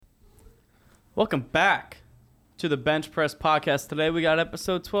Welcome back to the Bench Press Podcast. Today we got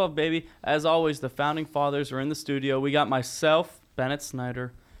episode 12, baby. As always, the Founding Fathers are in the studio. We got myself, Bennett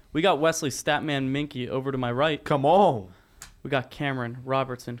Snyder. We got Wesley Statman Minky over to my right. Come on. We got Cameron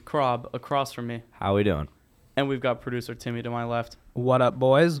Robertson Crob across from me. How we doing? And we've got producer Timmy to my left. What up,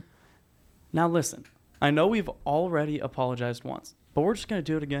 boys? Now listen, I know we've already apologized once, but we're just going to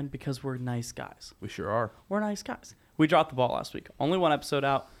do it again because we're nice guys. We sure are. We're nice guys. We dropped the ball last week. Only one episode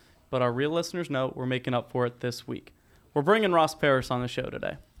out, but our real listeners know we're making up for it this week. We're bringing Ross Parrish on the show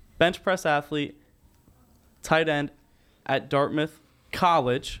today. Bench press athlete, tight end at Dartmouth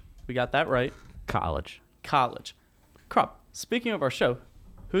College. We got that right. College. Crob, speaking of our show,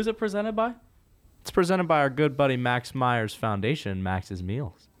 who's it presented by? It's presented by our good buddy Max Meyer's Foundation, Max's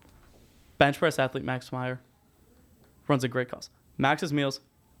Meals. Bench press athlete Max Meyer runs a great cause. Max's Meals.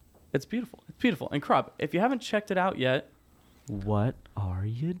 It's beautiful. It's beautiful. And Crob, if you haven't checked it out yet, what are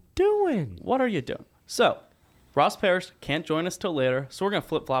you doing? What are you doing? So, Ross Parrish can't join us till later, so we're going to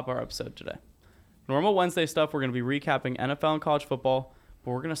flip-flop our episode today. Normal Wednesday stuff, we're going to be recapping NFL and college football,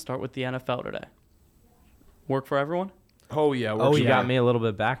 but we're going to start with the NFL today. Work for everyone? Oh, yeah. You got me a little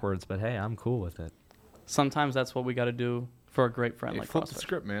bit backwards, but hey, I'm cool with it. Sometimes that's what we got to do for a great friend like flip Ross the Parrish.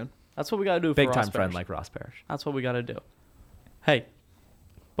 script, man. That's what we got to do for Big Ross time Parrish. friend like Ross Parrish. That's what we got to do. Hey,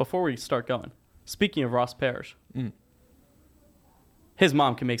 before we start going, speaking of Ross Parrish, his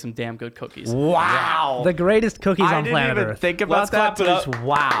mom can make some damn good cookies. Wow. The greatest cookies on planet didn't even Earth. think about Let's that. clap it up. Just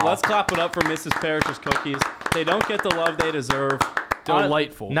wow. Let's clap it up for Mrs. Parrish's cookies. They don't get the love they deserve.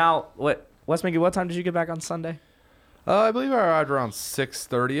 Delightful. Now, Wes Minky, what time did you get back on Sunday? I believe I arrived around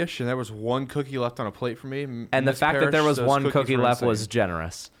 6:30ish, and there was one cookie left on a plate for me. And the Miss fact that there Parrish, was those one cookies cookie were left insane. was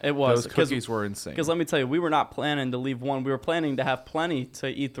generous. It was. Those cookies were insane. Because let me tell you, we were not planning to leave one. We were planning to have plenty to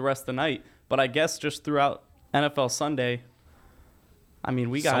eat the rest of the night. But I guess just throughout NFL Sunday, I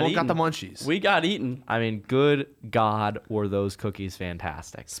mean, we got Someone eaten. got the munchies. We got eaten. I mean, good God, were those cookies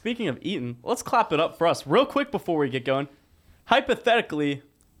fantastic. Speaking of eating, let's clap it up for us real quick before we get going. Hypothetically,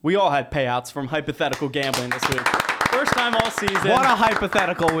 we all had payouts from hypothetical gambling this week. First time all season. What a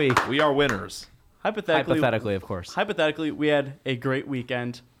hypothetical week. We are winners. Hypothetically, Of course. Hypothetically, we had a great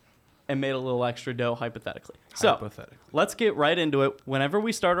weekend and made a little extra dough, hypothetically. So, Hypothetically. let's get right into it. Whenever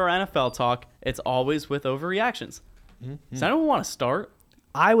we start our NFL talk, it's always with overreactions. Does anyone want to start?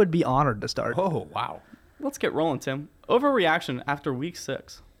 I would be honored to start. Oh, wow. Let's get rolling, Tim. Overreaction after week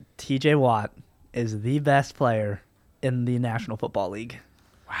 6. TJ Watt is the best player in the National Football League.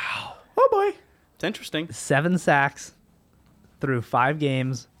 Wow. Oh, boy. It's interesting. 7 sacks through 5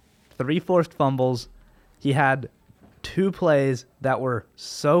 games, 3 forced fumbles. He had 2 plays that were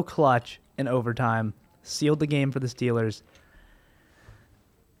so clutch in overtime, sealed the game for the Steelers.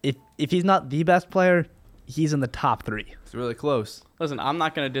 If he's not the best player, he's in the top 3. It's really close. Listen, I'm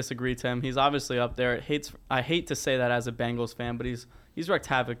not going to disagree, Tim. He's obviously up there. I hate to say that as a Bengals fan, but he's wreaked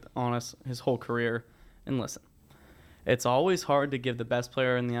havoc on us his whole career. And listen, it's always hard to give the best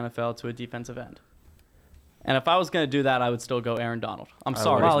player in the NFL to a defensive end. And if I was going to do that, I would still go Aaron Donald. I'm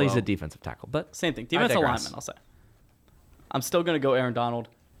sorry. Well, he's a defensive tackle, but Same thing. Defensive digress. lineman, I'll say. I'm still going to go Aaron Donald.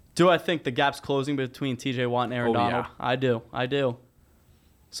 Do I think the gap's closing between TJ Watt and Aaron Donald? Yeah. I do.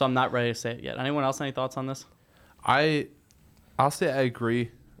 So I'm not ready to say it yet. Anyone else any thoughts on this? I'll say I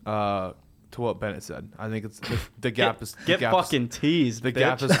agree to what Bennett said. I think it's the gap is Get fucking teased, the bitch.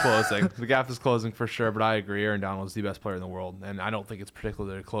 gap is closing. The gap is closing for sure, but I agree. Aaron Donald is the best player in the world, and I don't think it's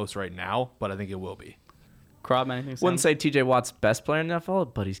particularly close right now, but I think it will be. Crob, anything? Wouldn't say TJ Watt's best player in the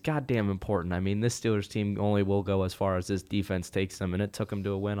NFL, but he's goddamn important. I mean, this Steelers team only will go as far as this defense takes them, and it took them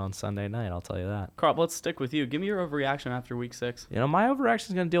to a win on Sunday night, I'll tell you that. Crob, let's stick with you. Give me your overreaction after week 6. You know, my overreaction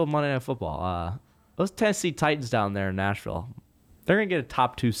is going to deal with Monday Night Football. Those Tennessee Titans down there in Nashville, they're going to get a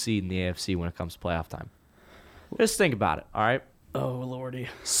top 2 seed in the AFC when it comes to playoff time. Just think about it, all right? Oh, Lordy.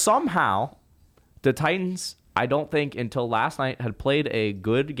 Somehow, the Titans, I don't think until last night, had played a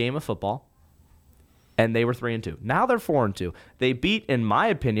good game of football, and they were 3-2. Now they're 4-2. They beat, in my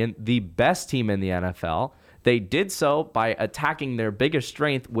opinion, the best team in the NFL. They did so by attacking their biggest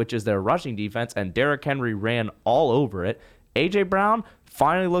strength, which is their rushing defense, and Derrick Henry ran all over it. A.J. Brown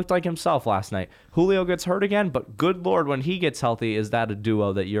finally looked like himself last night. Julio gets hurt again, but good Lord, when he gets healthy, is that a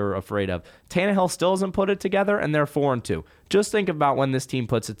duo that you're afraid of? Tannehill still hasn't put it together, and they're 4-2. Just think about when this team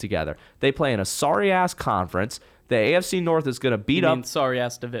puts it together. They play in a sorry-ass conference. The AFC North is going to beat up.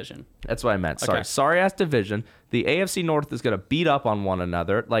 Sorry-ass division. That's what I meant. Sorry. Okay. Sorry-ass division. The AFC North is going to beat up on one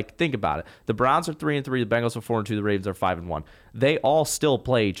another. Like, think about it. The Browns are 3-3. The Bengals are 4-2. The Ravens are 5-1. They all still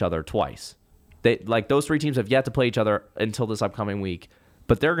play each other twice. Those 3 teams have yet to play each other until this upcoming week,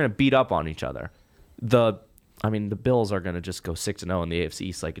 but they're going to beat up on each other. The Bills are going to just go 6-0 in the AFC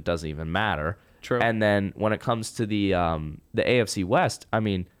East like it doesn't even matter. True. And then when it comes to the AFC West, I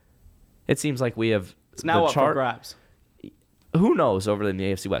mean, it seems like we have It's now the up for grabs. Who knows over in the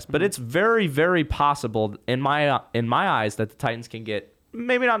AFC West? But it's very, very possible in my eyes that the Titans can get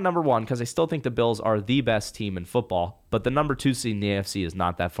maybe not number one because I still think the Bills are the best team in football. But the number 2 seed in the AFC is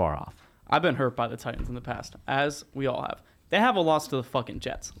not that far off. I've been hurt by the Titans in the past, as we all have. They have a loss to the fucking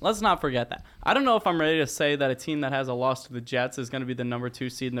Jets. Let's not forget that. I don't know if I'm ready to say that a team that has a loss to the Jets is going to be the number 2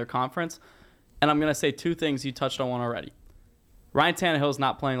 seed in their conference. And I'm going to say 2 things. You touched on one already. Ryan Tannehill's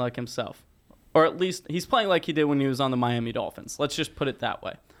not playing like himself. Or at least he's playing like he did when he was on the Miami Dolphins. Let's just put it that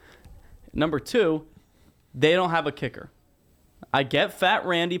way. Number 2, they don't have a kicker. I get Fat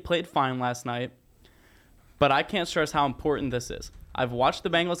Randy played fine last night, but I can't stress how important this is. I've watched the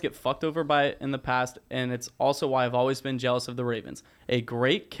Bengals get fucked over by it in the past, and it's also why I've always been jealous of the Ravens. A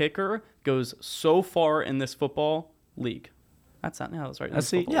great kicker goes so far in this football league. That's not now. That's right.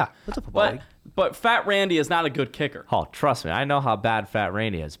 That's a football league. But Fat Randy is not a good kicker. Oh, trust me, I know how bad Fat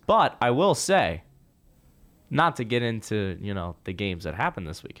Randy is. But I will say, not to get into the games that happened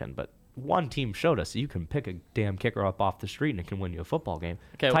this weekend, but one team showed us that you can pick a damn kicker up off the street and it can win you a football game.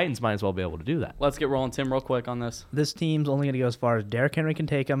 Okay, Titans might as well be able to do that. Let's get rolling, Tim, real quick on this. This team's only going to go as far as Derrick Henry can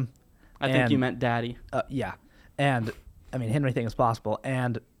take him. I think you meant Daddy. Yeah. And, I mean, Henry thing is possible.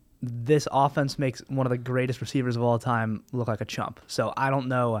 And this offense makes one of the greatest receivers of all time look like a chump. So I don't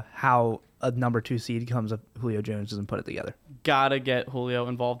know how a number 2 seed comes if Julio Jones doesn't put it together. Gotta get Julio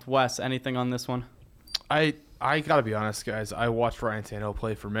involved. Wes, anything on this one? I gotta be honest, guys. I watched Ryan Tannehill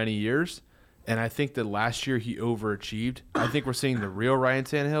play for many years, and I think that last year he overachieved. I think we're seeing the real Ryan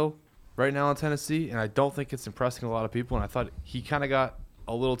Tannehill right now in Tennessee, and I don't think it's impressing a lot of people. And I thought he kind of got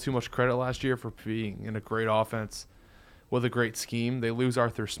a little too much credit last year for being in a great offense with a great scheme. They lose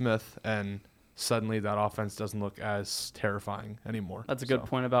Arthur Smith, and suddenly that offense doesn't look as terrifying anymore. That's a good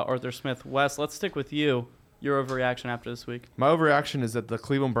point about Arthur Smith. Wes, let's stick with you. Your overreaction after this week. My overreaction is that the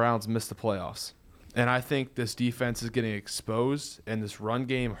Cleveland Browns missed the playoffs. And I think this defense is getting exposed, and this run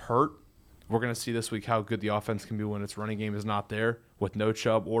game hurt. We're going to see this week how good the offense can be when its running game is not there with no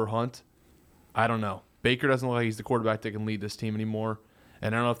Chubb or Hunt. I don't know. Baker doesn't look like he's the quarterback that can lead this team anymore.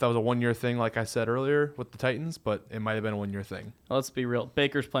 And I don't know if that was a one-year thing, like I said earlier, with the Titans, but it might have been a one-year thing. Let's be real.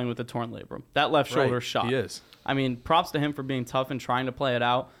 Baker's playing with a torn labrum. That left shoulder shot. He is. I mean, props to him for being tough and trying to play it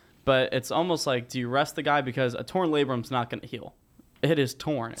out, but it's almost like, do you rest the guy because a torn labrum's not going to heal? It is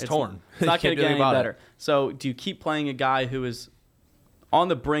torn. It's torn. It's not going to You can't do get any anything about better. it. So do you keep playing a guy who is on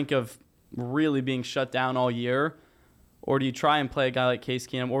the brink of really being shut down all year, or do you try and play a guy like Case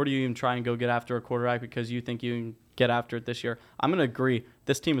Keenum, or do you even try and go get after a quarterback because you think you can get after it this year? I'm going to agree.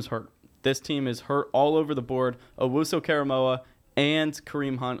 This team is hurt. This team is hurt all over the board. Owusu Karamoa and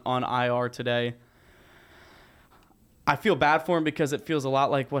Kareem Hunt on IR today. I feel bad for him because it feels a lot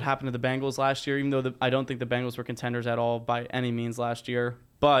like what happened to the Bengals last year, even though I don't think the Bengals were contenders at all by any means last year.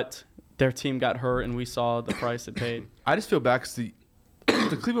 But their team got hurt, and we saw the price it paid. I just feel bad because the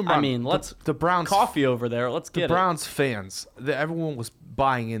Cleveland Browns. I mean, the Browns coffee over there. Let's get the Browns fans. Everyone was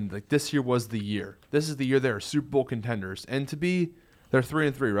buying in. Like this year was the year. This is the year they're Super Bowl contenders, and they're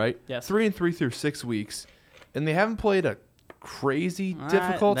 3-3, right? Yes. 3-3 through 6 weeks, and they haven't played a crazy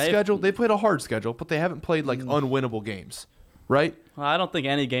difficult schedule. They played a hard schedule, but they haven't played like unwinnable games, right? Well, I don't think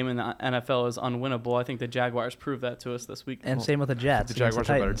any game in the NFL is unwinnable. I think the Jaguars proved that to us this week. And same with the Jets. The Jaguars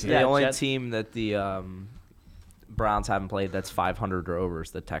are a better team. Yeah, The only Jets- team that the Browns haven't played that's 500 or over is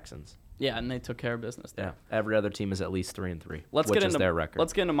the Texans. Yeah, and they took care of business there. Yeah, every other team is at least 3-3, which get is into their record.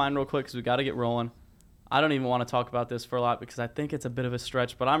 Let's get into mine real quick because we got to get rolling. I don't even want to talk about this for a lot because I think it's a bit of a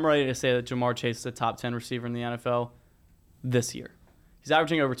stretch, but I'm ready to say that Jamar Chase is a top 10 receiver in the NFL this year. He's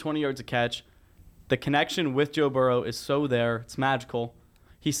averaging over 20 yards a catch. The connection with Joe Burrow is so there. It's magical.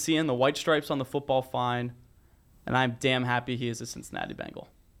 He's seeing the white stripes on the football fine, and I'm damn happy he is a Cincinnati Bengal.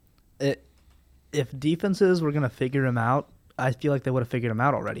 If defenses were going to figure him out, I feel like they would have figured him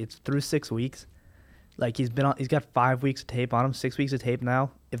out already. It's through 6 weeks. Like he's got 5 weeks of tape on him, 6 weeks of tape now.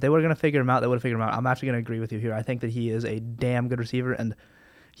 If they were going to figure him out, they would have figured him out. I'm actually going to agree with you here. I think that he is a damn good receiver, and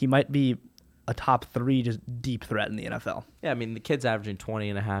he might be a top 3 just deep threat in the NFL. Yeah, I mean, the kid's averaging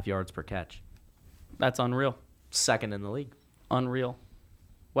 20.5 yards per catch. That's unreal. Second in the league. Unreal.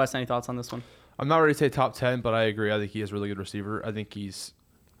 Wes, any thoughts on this one? I'm not ready to say top 10, but I agree. I think he is a really good receiver. I think he's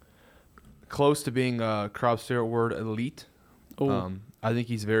close to being Crob's favorite word, elite. I think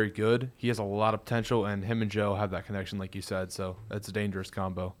he's very good. He has a lot of potential, and him and Joe have that connection, like you said, so that's a dangerous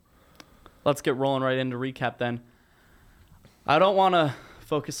combo. Let's get rolling right into recap then. I don't want to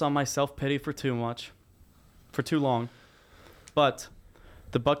focus on my self-pity for too long, but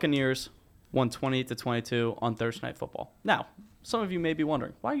the Buccaneers won 28-22 on Thursday Night Football. Now, some of you may be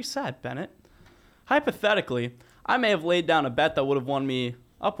wondering, why are you sad, Bennett? hypothetically, I may have laid down a bet that would have won me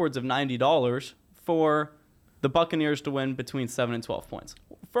upwards of $90 for the Buccaneers to win between 7 and 12 points.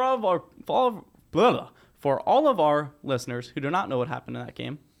 For all of our listeners who do not know what happened in that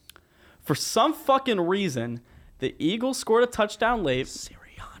game, for some fucking reason, the Eagles scored a touchdown late.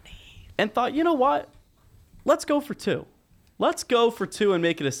 Sirianni. And thought, you know what? Let's go for 2. Let's go for 2 and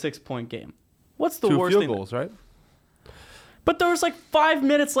make it a 6-point game. What's the worst thing? 2 field goals, right? But there was like 5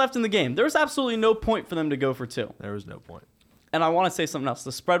 minutes left in the game. There was absolutely no point for them to go for 2. There was no point. And I want to say something else.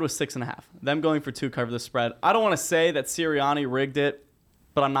 The spread was 6.5. Them going for 2 covered the spread. I don't want to say that Sirianni rigged it,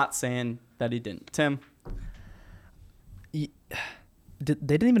 but I'm not saying that he didn't. Tim? They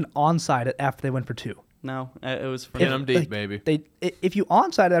didn't even onside it after they went for 2. No, it was for Get them deep, baby. If you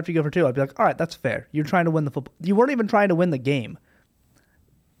onside it after you go for 2, I'd be like, all right, that's fair. You're trying to win the football. You weren't even trying to win the game.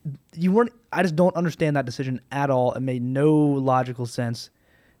 I just don't understand that decision at all. It made no logical sense.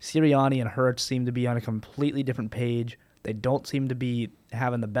 Sirianni and Hurts seem to be on a completely different page. They don't seem to be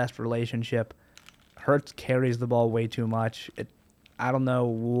having the best relationship. Hurts carries the ball way too much. I don't know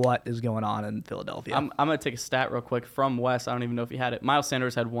what is going on in Philadelphia. I'm going to take a stat real quick from Wes. I don't even know if he had it. Miles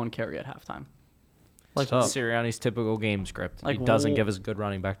Sanders had 1 carry at halftime. Like Sirianni's typical game script. Like, he doesn't give his good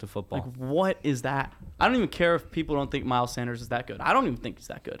running back to football. Like, what is that? I don't even care if people don't think Miles Sanders is that good. I don't even think he's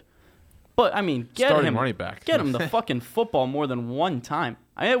that good. But, I mean, get him the fucking football more than one time.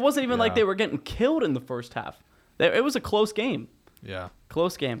 I mean, it wasn't even like they were getting killed in the first half. It was a close game. Yeah.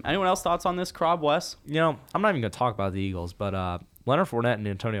 Close game. Anyone else thoughts on this, Crob, Wes? You know, I'm not even going to talk about the Eagles, but Leonard Fournette and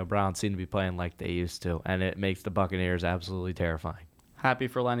Antonio Brown seem to be playing like they used to, and it makes the Buccaneers absolutely terrifying. Happy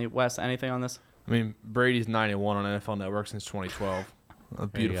for Lenny. Wes, anything on this? I mean, Brady's 9-1 on NFL Network since 2012. A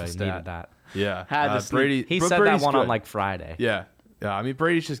beautiful stat. That. Yeah. Brady. He said Brady's that one good. on like Friday. Yeah. I mean,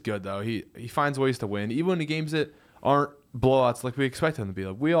 Brady's just good though. He finds ways to win, even in the games that aren't blowouts like we expect them to be.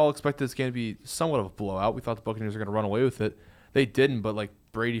 Like, we all expected this game to be somewhat of a blowout. We thought the Buccaneers were going to run away with it. They didn't, but like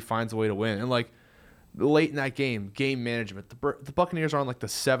Brady finds a way to win. And like late in that game management. The Buccaneers are on like the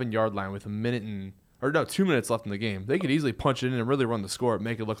 7-yard line with 2 minutes left in the game. They could easily punch it in and really run the score,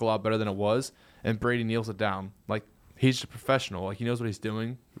 make it look a lot better than it was. And Brady kneels it down. Like, he's just a professional. Like, he knows what he's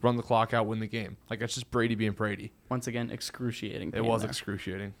doing. Run the clock out, win the game. Like, that's just Brady being Brady. Once again, excruciating. It was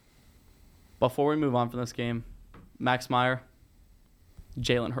excruciating. Before we move on from this game, Max Meyer,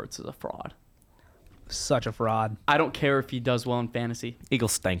 Jalen Hurts is a fraud. Such a fraud. I don't care if he does well in fantasy.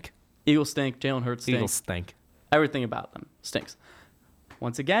 Eagles stink. Eagles stink. Jalen Hurts stinks. Eagles stink. Everything about them stinks.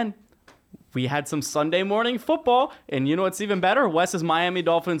 Once again, we had some Sunday morning football, and you know what's even better? Wes's Miami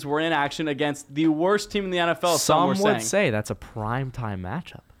Dolphins were in action against the worst team in the NFL. Some would say that's a primetime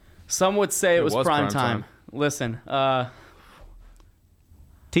matchup. Some would say it was prime time. Listen,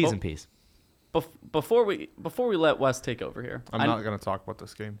 T's and P's. Before we let Wes take over here, I'm not going to talk about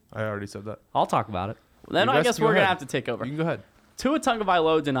this game. I already said that. I'll talk about it. Then I guess we're going to have to take over. You can go ahead. Tua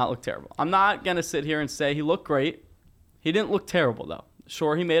Tagovailoa did not look terrible. I'm not going to sit here and say he looked great. He didn't look terrible, though.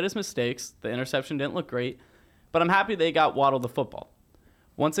 Sure, he made his mistakes. The interception didn't look great. But I'm happy they got Waddle the football.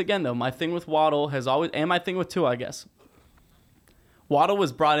 Once again, though, my thing with Waddle has always, and my thing with Tua, I guess. Waddle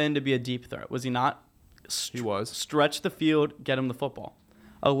was brought in to be a deep threat, was he not? He was. Stretch the field, get him the football.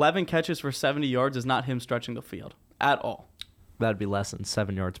 11 catches for 70 yards is not him stretching the field at all. That'd be less than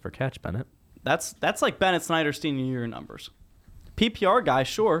 7 yards per catch, Bennett. That's like Bennett Snyder's senior year numbers. PPR guy,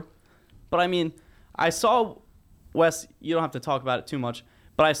 sure. But, I mean, I saw, Wes, you don't have to talk about it too much,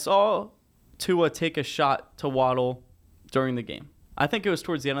 but I saw Tua take a shot to Waddle during the game. I think it was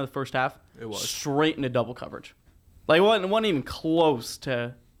towards the end of the first half. It was. Straight into double coverage. Like, it wasn't even close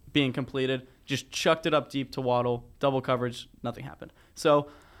to being completed. Just chucked it up deep to Waddle. Double coverage. Nothing happened. So,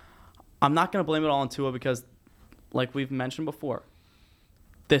 I'm not going to blame it all on Tua because, like we've mentioned before,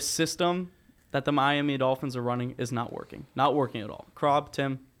 this system that the Miami Dolphins are running is not working. Not working at all. Crob,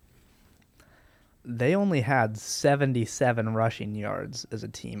 Tim? They only had 77 rushing yards as a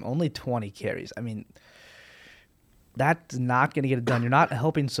team. Only 20 carries. I mean, that's not going to get it done. You're not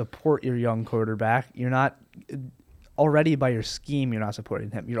helping support your young quarterback. You're not already by your scheme. You're not supporting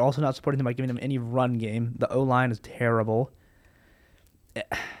him. You're also not supporting him by giving him any run game. The O-line is terrible.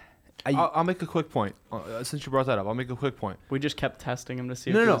 I'll make a quick point. Since you brought that up, I'll make a quick point. We just kept testing him to see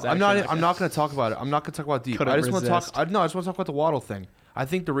if No, he was I'm not. actually I'm not going to talk about it. I'm not going to talk about deep. Couldn't I just want to resist. talk. I just want to talk about the Waddle thing. I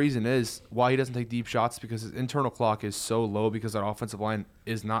think the reason is why he doesn't take deep shots because his internal clock is so low because that offensive line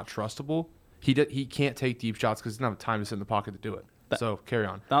is not trustable. He can't take deep shots because he doesn't have time to sit in the pocket to do it. So carry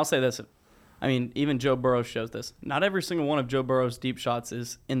on. I'll say this. I mean, even Joe Burrow shows this. Not every single one of Joe Burrow's deep shots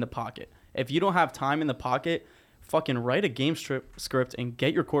is in the pocket. If you don't have time in the pocket, fucking write a game script and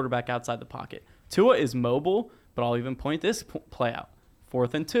get your quarterback outside the pocket. Tua is mobile, but I'll even point this play out.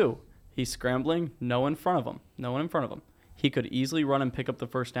 4th and 2. He's scrambling. No one in front of him. No one in front of him. He could easily run and pick up the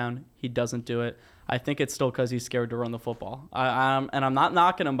first down. He doesn't do it. I think it's still because he's scared to run the football. And I'm not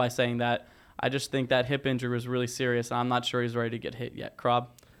knocking him by saying that. I just think that hip injury was really serious, and I'm not sure he's ready to get hit yet. Crob?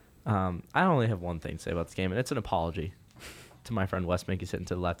 I only have one thing to say about this game, and it's an apology to my friend Wes Minky sitting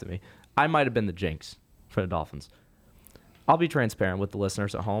to the left of me. I might have been the jinx for the Dolphins. I'll be transparent with the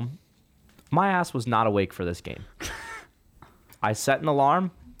listeners at home. My ass was not awake for this game. I set an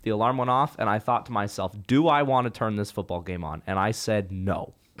alarm. The alarm went off, and I thought to myself, do I want to turn this football game on? And I said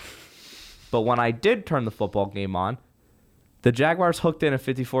no. But when I did turn the football game on, the Jaguars hooked in a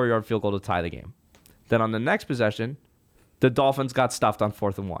 54-yard field goal to tie the game. Then on the next possession, the Dolphins got stuffed on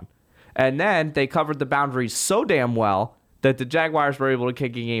 4th and 1. And then they covered the boundaries so damn well that the Jaguars were able to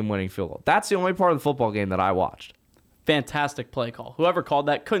kick a game-winning field goal. That's the only part of the football game that I watched. Fantastic play call. Whoever called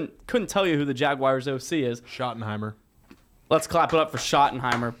that couldn't tell you who the Jaguars OC is. Schottenheimer. Let's clap it up for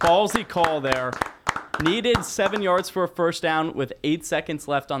Schottenheimer. Ballsy call there. Needed 7 yards for a first down with 8 seconds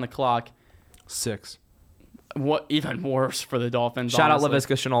left on the clock. 6. What even worse for the Dolphins. Shout honestly. out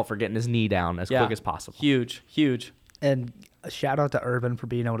Laviska Shenault for getting his knee down as quick as possible. Huge. And a shout out to Urban for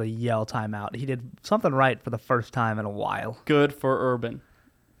being able to yell timeout. He did something right for the first time in a while. Good for Urban.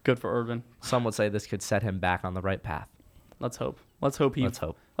 Some would say this could set him back on the right path. Let's hope. Let's hope.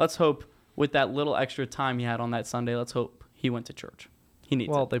 Let's hope with that little extra time he had on that Sunday, let's hope he went to church. He needs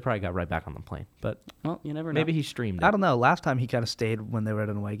Well, it. they probably got right back on the plane. But Well, you never know. maybe he streamed it. I don't know. Last time he kind of stayed when they were at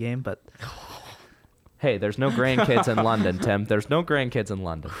an away game, but Hey, there's no grandkids in London, Tim. There's no grandkids in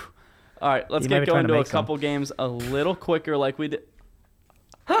London. All right, let's He might get be going trying to to a make some. couple games a little quicker like we did.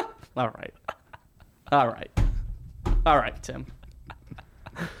 All right, Tim.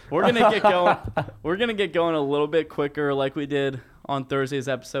 We're going to get going. We're going to get going a little bit quicker like we did on Thursday's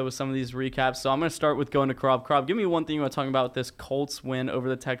episode with some of these recaps. So I'm going to start with going to Crob. Crob, give me one thing you want to talk about with this Colts win over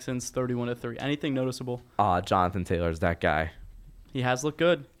the Texans 31-3. Anything noticeable? Jonathan Taylor's that guy. He has looked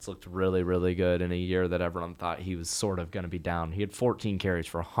good. It's looked really, really good in a year that everyone thought he was sort of going to be down. He had 14 carries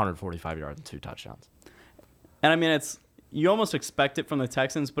for 145 yards and 2 touchdowns. And I mean, you almost expect it from the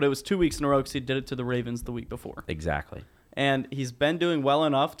Texans, but it was 2 weeks in a row because he did it to the Ravens the week before. Exactly. And he's been doing well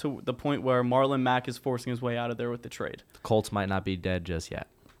enough to the point where Marlon Mack is forcing his way out of there with the trade. The Colts might not be dead just yet.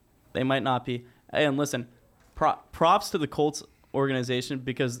 They might not be. And listen, props to the Colts organization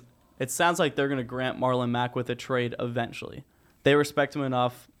because it sounds like they're going to grant Marlon Mack with a trade eventually. They respect him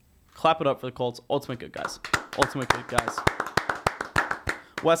enough. Clap it up for the Colts. Ultimate good guys.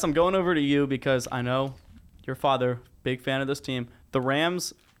 Wes, I'm going over to you because I know your father, big fan of this team. The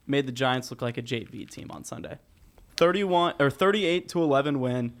Rams made the Giants look like a JV team on Sunday. 38-11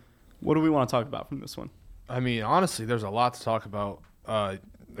 win. What do we want to talk about from this one? I mean, honestly, there's a lot to talk about. I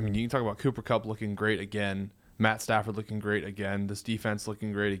mean, you can talk about Cooper Kupp looking great again, Matt Stafford looking great again, this defense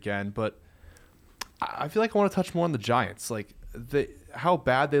looking great again, but I feel like I want to touch more on the Giants. Like, how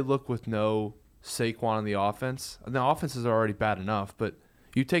bad they look with no Saquon in the offense. And the offenses are already bad enough, but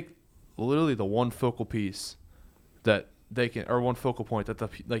you take literally the one focal piece that they can, or one focal point that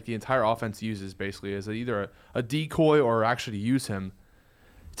the entire offense uses basically is either a decoy or actually use him.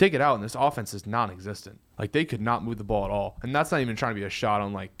 Take it out, and this offense is non-existent. Like, they could not move the ball at all. And that's not even trying to be a shot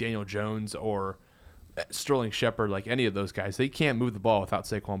on, like, Daniel Jones or Sterling Shepard, like any of those guys. They can't move the ball without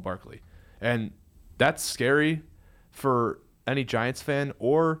Saquon Barkley. And that's scary for any Giants fan,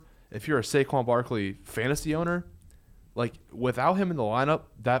 or if you're a Saquon Barkley fantasy owner. Like, without him in the lineup,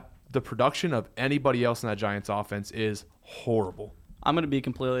 the production of anybody else in that Giants offense is horrible. I'm going to be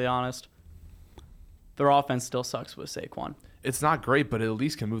completely honest. Their offense still sucks with Saquon. It's not great, but it at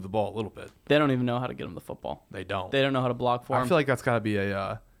least can move the ball a little bit. They don't even know how to get him the football. They don't. They don't know how to block for him. I feel like that's got to be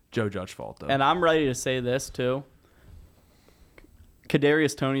a Joe Judge fault, though. And I'm ready to say this, too.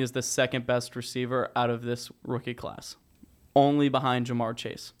 Kadarius Toney is the second best receiver out of this rookie class, only behind Jamar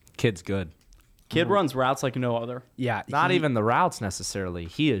Chase. Kid's good. Kid runs routes like no other. yeah. Not even the routes necessarily.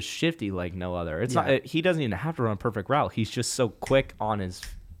 He is shifty like no other. It's not. He doesn't even have to run a perfect route. He's just so quick on his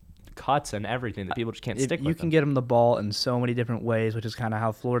cuts and everything that people just can't stick with You can get him the ball in so many different ways, which is kind of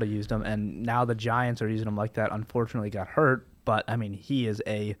how Florida used him. And now the Giants are using him like that. Unfortunately, got hurt. But, I mean, he is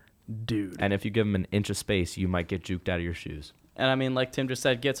a dude. And if you give him an inch of space, you might get juked out of your shoes. And, I mean, like Tim just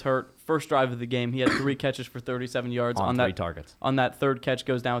said, gets hurt. First drive of the game, he had 3 catches for 37 yards. On 3 targets. On that third catch,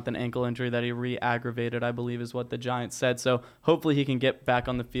 goes down with an ankle injury that he re-aggravated, I believe is what the Giants said. So hopefully he can get back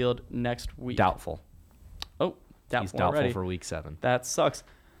on the field next week. Doubtful. Oh, doubtful. He's doubtful already. for week 7. That sucks.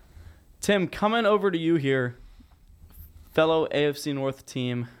 Tim, coming over to you here, fellow AFC North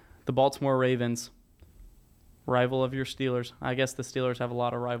team, the Baltimore Ravens, rival of your Steelers. I guess the Steelers have a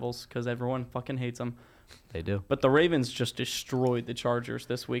lot of rivals because everyone fucking hates them. They do. But the Ravens just destroyed the Chargers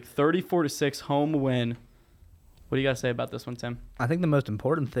this week. 34-6 home win. What do you got to say about this one, Tim? I think the most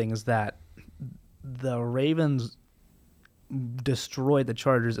important thing is that the Ravens destroyed the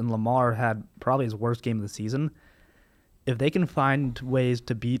Chargers, and Lamar had probably his worst game of the season. If they can find ways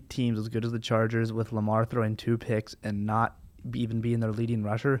to beat teams as good as the Chargers with Lamar throwing 2 picks and not even being their leading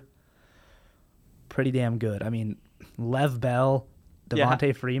rusher, pretty damn good. I mean, Lev Bell,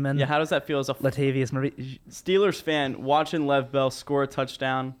 Devontae Freeman. Yeah, how does that feel as a Latavius Murray? Steelers fan watching Lev Bell score a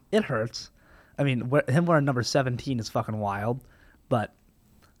touchdown? It hurts. I mean, him wearing number 17 is fucking wild. But,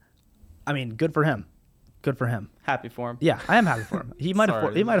 I mean, good for him. Good for him. Happy for him. Yeah, I am happy for him. He might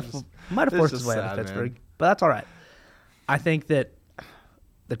have forced his way out of Pittsburgh, but that's all right. I think that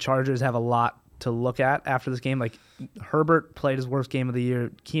the Chargers have a lot to look at after this game. Like, Herbert played his worst game of the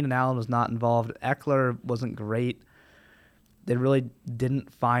year. Keenan Allen was not involved. Eckler wasn't great. They really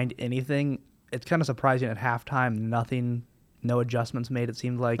didn't find anything. It's kind of surprising at halftime, no adjustments made, it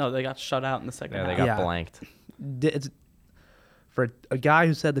seemed like. No, they got shut out in the second half. They got blanked. It's, for a guy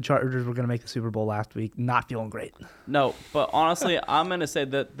who said the Chargers were going to make the Super Bowl last week, not feeling great. No, but honestly, I'm going to say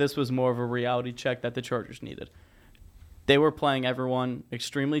that this was more of a reality check that the Chargers needed. They were playing everyone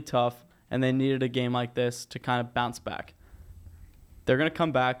extremely tough, and they needed a game like this to kind of bounce back. They're going to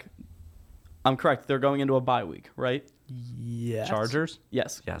come back. I'm correct. They're going into a bye week, right? Yes. Chargers?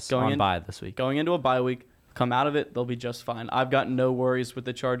 Yes. Yes, on bye this week. Going into a bye week, come out of it, they'll be just fine. I've got no worries with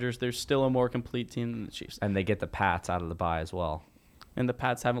the Chargers. They're still a more complete team than the Chiefs. And they get the Pats out of the bye as well. And the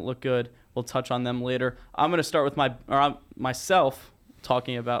Pats haven't looked good. We'll touch on them later. I'm going to start with myself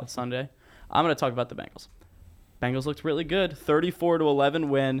talking about Sunday. I'm going to talk about the Bengals. Bengals looked really good. 34-11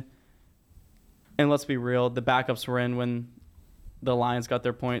 win. And let's be real, the backups were in when the Lions got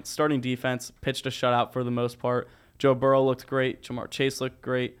their points. Starting defense pitched a shutout for the most part. Joe Burrow looked great. Jamar Chase looked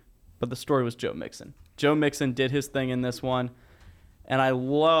great. But the story was Joe Mixon. Joe Mixon did his thing in this one. And I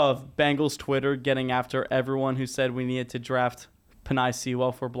love Bengals Twitter getting after everyone who said we needed to draft Penei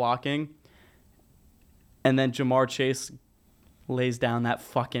Sewell for blocking. And then Jamar Chase lays down that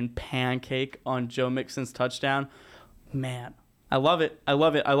fucking pancake on Joe Mixon's touchdown. Man, I love it. I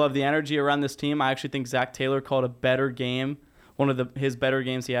love it. I love the energy around this team. I actually think Zach Taylor called a better game, one of his better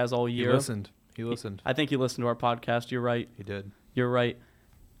games he has all year. He listened. I think he listened to our podcast. You're right. He did. You're right.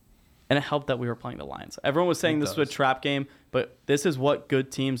 And it helped that we were playing the Lions. Everyone was saying this was a trap game, but this is what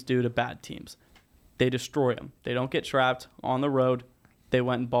good teams do to bad teams. They destroy them. They don't get trapped on the road. They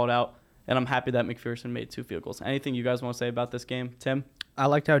went and balled out. And I'm happy that McPherson made 2 field goals. Anything you guys want to say about this game? Tim? I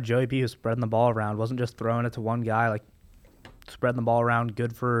liked how Joey B was spreading the ball around. Wasn't just throwing it to one guy, like spreading the ball around.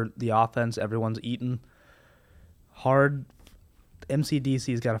 Good for the offense. Everyone's eating. Hard.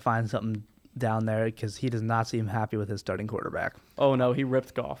 MCDC's got to find something down there because he does not seem happy with his starting quarterback. Oh, no, he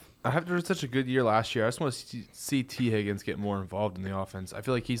ripped Goff. After such a good year last year, I just want to see T. Higgins get more involved in the offense. I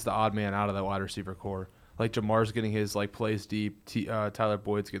feel like he's the odd man out of that wide receiver core. Like Jamar's getting his plays deep. Tyler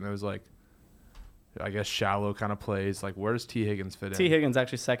Boyd's getting those I guess shallow kind of plays. Like, where does T. Higgins fit in? T. Higgins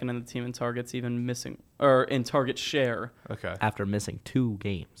actually second in the team in targets, even missing or in target share. Okay. After missing 2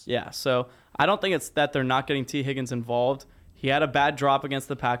 games. Yeah, so I don't think it's that they're not getting T. Higgins involved. He had a bad drop against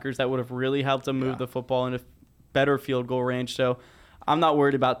the Packers that would have really helped him move the football into better field goal range. So I'm not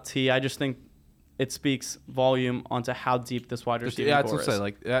worried about T. I just think it speaks volume onto how deep this wide receiver core is.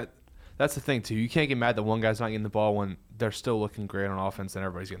 Like that's the thing too. You can't get mad that one guy's not getting the ball when they're still looking great on offense and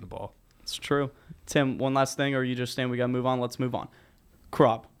everybody's getting the ball. It's true. Tim, one last thing, or are you just saying we got to move on? Let's move on.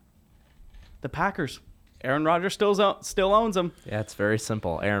 Crob. The Packers. Aaron Rodgers still owns them. Yeah, it's very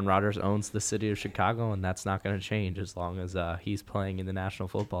simple. Aaron Rodgers owns the city of Chicago, and that's not going to change as long as he's playing in the National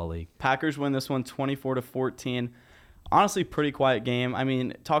Football League. Packers win this one 24-14. Honestly, pretty quiet game. I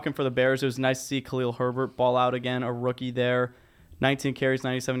mean, talking for the Bears, it was nice to see Khalil Herbert ball out again, a rookie there. 19 carries,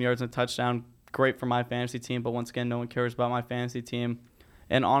 97 yards, and a touchdown. Great for my fantasy team, but once again, no one cares about my fantasy team.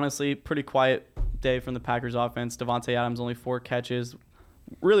 And honestly, pretty quiet day from the Packers offense. Devontae Adams, only 4 catches.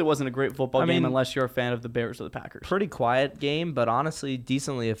 Really wasn't a great football game unless you're a fan of the Bears or the Packers. Pretty quiet game, but honestly,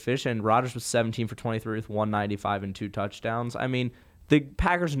 decently efficient. Rodgers was 17 for 23 with 195 and 2 touchdowns. I mean, the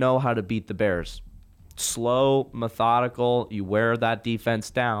Packers know how to beat the Bears. Slow, methodical, you wear that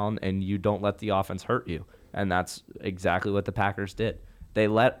defense down, and you don't let the offense hurt you. And that's exactly what the Packers did. They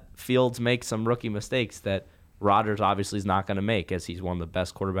let Fields make some rookie mistakes that Rodgers obviously is not going to make, as he's one of the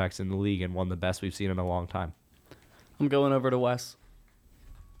best quarterbacks in the league and one of the best we've seen in a long time. I'm going over to Wes.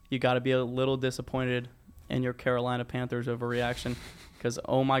 You got to be a little disappointed in your Carolina Panthers overreaction because,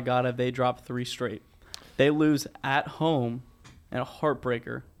 oh my God, have they dropped 3 straight. They lose at home in a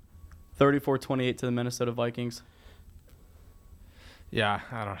heartbreaker, 34-28 to the Minnesota Vikings. Yeah,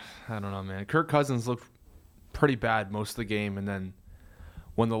 I don't know, man. Kirk Cousins looked pretty bad most of the game, and then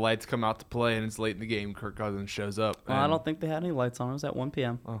when the lights come out to play and it's late in the game, Kirk Cousins shows up. Well, I don't think they had any lights on. It was at 1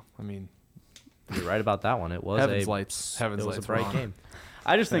 p.m. Oh, I mean, You're right about that one. It was Heaven's a lights. It was a bright game.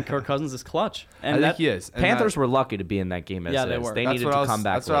 I just think Kirk Cousins is clutch. And I think he is. And Panthers were lucky to be in that game as Yeah, it they is. were. They that's needed what to I was, come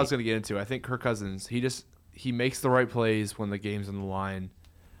back. That's what I was going to get into. I think Kirk Cousins, he makes the right plays when the game's on the line.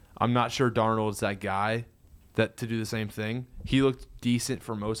 I'm not sure Darnold's that guy that to do the same thing. He looked decent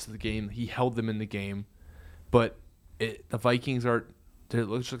for most of the game. He held them in the game, but the Vikings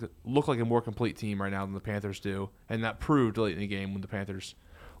look like a more complete team right now than the Panthers do, and that proved late in the game when the Panthers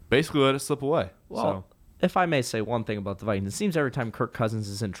basically let it slip away. Well, if I may say one thing about the Vikings, it seems every time Kirk Cousins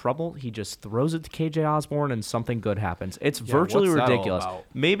is in trouble, he just throws it to KJ Osborne and something good happens. It's virtually what's that all ridiculous. about?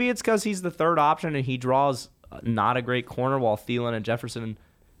 Maybe it's because he's the third option and he draws not a great corner while Thielen and Jefferson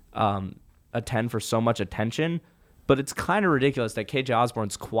attend for so much attention. But it's kind of ridiculous that KJ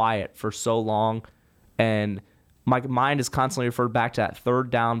Osborne's quiet for so long, and my mind is constantly referred back to that third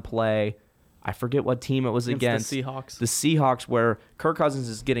down play. I forget what team it was against. the Seahawks. The Seahawks, where Kirk Cousins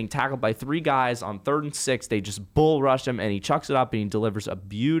is getting tackled by 3 guys on 3rd and 6. They just bull rush him, and he chucks it up, and he delivers a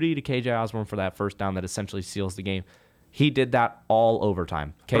beauty to KJ Osborne for that first down that essentially seals the game. He did that all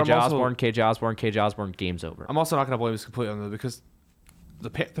overtime. KJ Osborne, game's over. I'm also not going to blame this completely on them because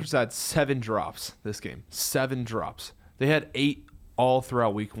the Panthers had 7 drops this game. 7 drops. They had 8 all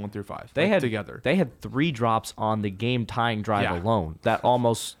throughout week 1 through 5. They had together. They had 3 drops on the game-tying drive alone that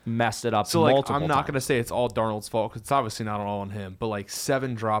almost messed it up. So multiple I'm not times. going to say it's all Darnold's fault because it's obviously not all on him. But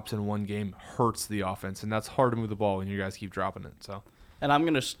 7 drops in one game hurts the offense, and that's hard to move the ball when you guys keep dropping it. So, And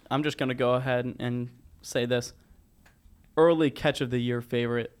I'm just gonna go ahead and say this: early catch of the year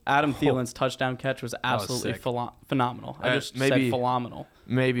favorite, Adam Thielen's touchdown catch was absolutely sick. phenomenal. I just maybe- said phenomenal.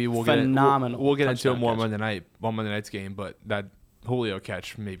 maybe we'll Phenomenal we'll get into it touchdown more catch. on Monday night's game, but that Julio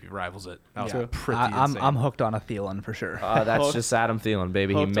catch maybe rivals it. That was Yeah. pretty I'm insane. hooked on a Thielen for sure. That's Hooked- just Adam Thielen,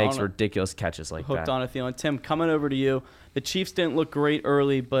 baby. He hooked makes on it. ridiculous catches like Hooked that. on a Thielen. Tim, coming over to you. The Chiefs didn't look great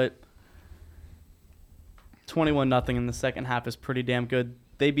early, but 21-0 in the second half is pretty damn good.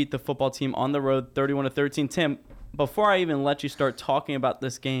 They beat the football team on the road 31-13. Tim, before I even let you start talking about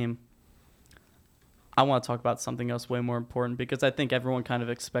this game, I want to talk about something else way more important because I think everyone kind of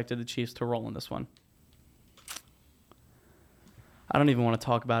expected the Chiefs to roll in this one. I don't even want to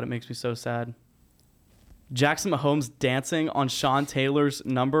talk about it. It makes me so sad. Jackson Mahomes dancing on Sean Taylor's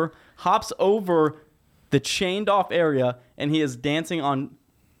number, hops over the chained off area, and he is dancing on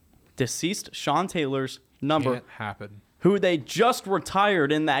deceased Sean Taylor's number, Can't happen. who they just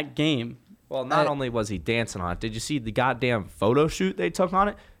retired in that game. Well, not only was he dancing on it, did you see the goddamn photo shoot they took on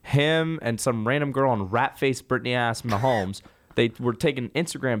it? Him and some random girl on rat-faced Britney-ass Mahomes. They were taking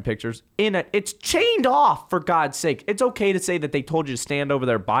Instagram pictures in it. It's chained off, for God's sake. It's okay to say that they told you to stand over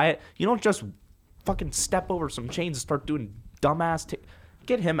there by it. You don't just fucking step over some chains and start doing dumbass.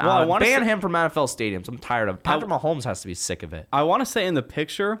 Get him out. Ban him from NFL stadiums. I'm tired of it. Patrick Mahomes has to be sick of it. I want to say in the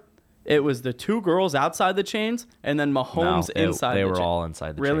picture, it was the 2 girls outside the chains and then Mahomes inside they the were chains. all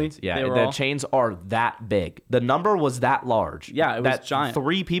inside the Really? chains. Yeah, They were the all? chains are that big. The number was that large. Yeah, it was giant.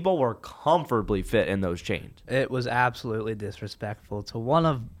 3 people were comfortably fit in those chains. It was absolutely disrespectful to one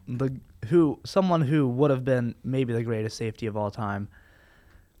of someone who would have been maybe the greatest safety of all time,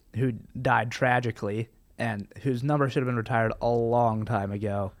 who died tragically and whose number should have been retired a long time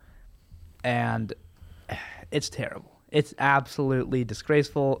ago. And it's terrible. It's absolutely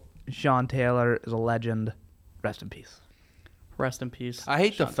disgraceful. Sean Taylor is a legend. Rest in peace. Rest in peace. I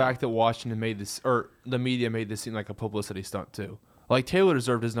hate Sean the fact that Washington made this, or the media made this seem like a publicity stunt too. Taylor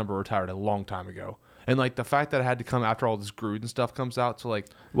deserved his number retired a long time ago, and the fact that it had to come after all this Gruden stuff comes out to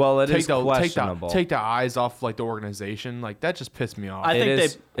Well, it is take questionable. take the eyes off the organization. That just pissed me off. I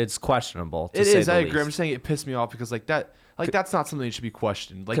think it's questionable. To It say is. the I agree. least. I'm just saying it pissed me off because that. That's not something that should be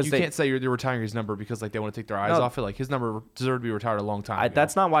questioned. You can't say you're retiring his number because they want to take their eyes off it. His number deserved to be retired a long time ago.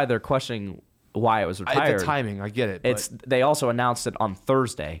 That's not why they're questioning why it was retired. The timing, I get it. It's they also announced it on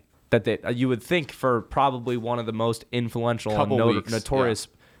Thursday that you would think for probably one of the most influential and notorious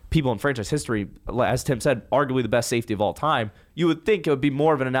people in franchise history, as Tim said, arguably the best safety of all time. You would think it would be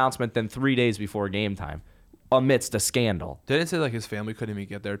more of an announcement than 3 days before game time, amidst a scandal. Didn't it say his family couldn't even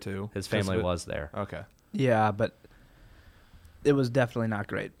get there too? His family was there. Okay. Yeah, but it was definitely not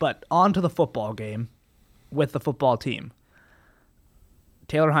great. But on to the football game with the football team.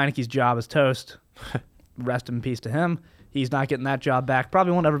 Taylor Heineke's job is toast. Rest in peace to him. He's not getting that job back.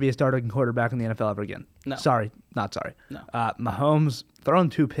 Probably won't ever be a starting quarterback in the NFL ever again. No. Sorry. Not sorry. No. Mahomes throwing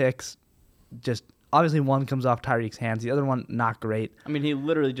 2 picks. Just obviously one comes off Tyreek's hands. The other one, not great. I mean, he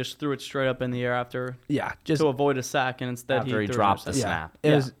literally just threw it straight up in the air after Yeah. Just to avoid a sack, and instead After he threw it dropped interception. the yeah, snap.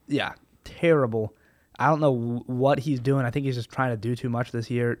 It was terrible. I don't know what he's doing. I think he's just trying to do too much this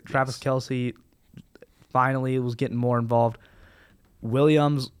year. Travis Kelce finally was getting more involved.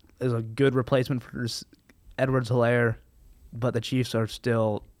 Williams is a good replacement for Edwards-Helaire, but the Chiefs are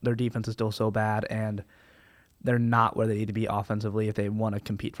still, their defense is still so bad, and they're not where they need to be offensively if they want to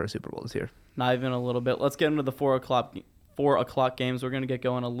compete for a Super Bowl this year. Not even a little bit. Let's get into the 4 o'clock games. We're going to get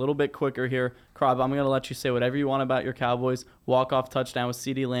going a little bit quicker here. Crob, I'm going to let you say whatever you want about your Cowboys. Walk-off touchdown with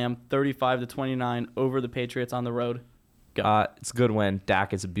CeeDee Lamb, 35-29 over the Patriots on the road. Go. It's a good win.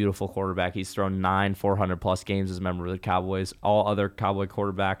 Dak is a beautiful quarterback. He's thrown 9 400-plus games as a member of the Cowboys. All other Cowboy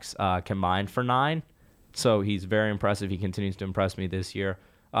quarterbacks combined for 9. So he's very impressive. He continues to impress me this year.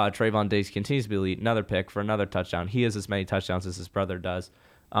 Trayvon Diggs continues to be elite. Another pick for another touchdown. He has as many touchdowns as his brother does.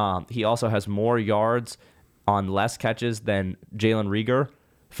 He also has more yards on less catches than Jalen Reagor,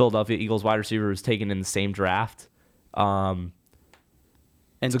 Philadelphia Eagles wide receiver, who's taken in the same draft. And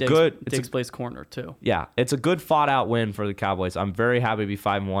Diggs plays corner, too. Yeah, it's a good fought-out win for the Cowboys. I'm very happy to be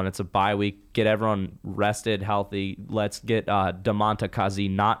 5-1. It's a bye week. Get everyone rested, healthy. Let's get Damonta Kazee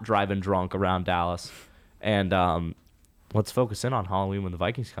not driving drunk around Dallas. And let's focus in on Halloween when the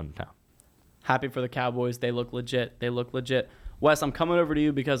Vikings come to town. Happy for the Cowboys. They look legit. Wes, I'm coming over to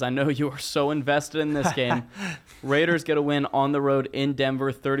you because I know you are so invested in this game. Raiders get a win on the road in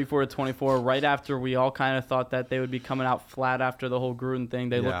Denver, 34-24, right after we all kind of thought that they would be coming out flat after the whole Gruden thing.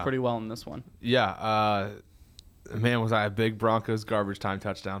 They look pretty well in this one. Yeah. Man, was I a big Broncos garbage time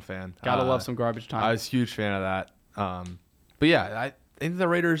touchdown fan. Gotta love some garbage time. I was a huge fan of that. But yeah, I think the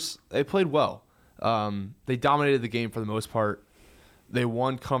Raiders, they played well. They dominated the game for the most part. They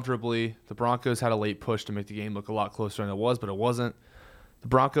won comfortably. The Broncos had a late push to make the game look a lot closer than it was, but it wasn't. The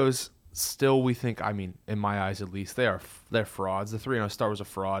Broncos still, we think, I mean, in my eyes at least, they're frauds. The 3-0 start was a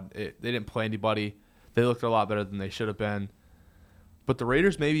fraud. They didn't play anybody. They looked a lot better than they should have been. But the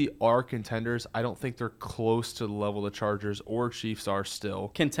Raiders maybe are contenders. I don't think they're close to the level the Chargers or Chiefs are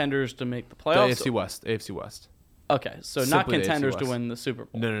still. Contenders to make the playoffs? The AFC West. Okay, so Simply not contenders AFC to West. win the Super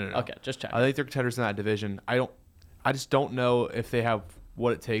Bowl. No. Okay, just check. I think they're contenders in that division. I just don't know if they have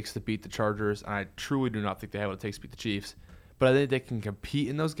what it takes to beat the Chargers, and I truly do not think they have what it takes to beat the Chiefs. But I think they can compete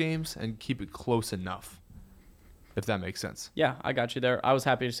in those games and keep it close enough, if that makes sense. Yeah, I got you there. I was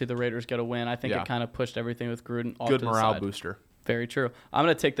happy to see the Raiders get a win. I think Yeah. it kind of pushed everything with Gruden off Good to the morale side. booster. Very true. I'm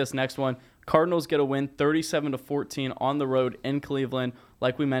going to take this next one. Cardinals get a win 37-14 on the road in Cleveland.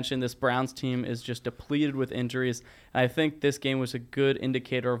 Like we mentioned, this Browns team is just depleted with injuries. And I think this game was a good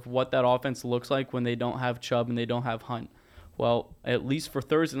indicator of what that offense looks like when they don't have Chubb and they don't have Hunt. Well, at least for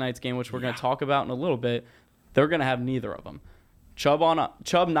Thursday night's game, which we're going to talk about in a little bit, they're going to have neither of them. Chubb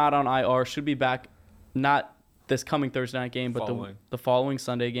not on IR, should be back not this coming Thursday night game, but the following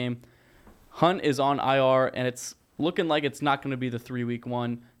Sunday game. Hunt is on IR, and it's looking like it's not going to be the 3-week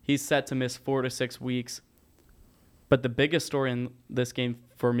one. He's set to miss 4 to 6 weeks. But the biggest story in this game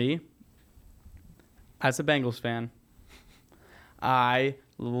for me, as a Bengals fan, I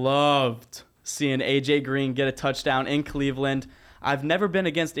loved seeing A.J. Green get a touchdown in Cleveland. I've never been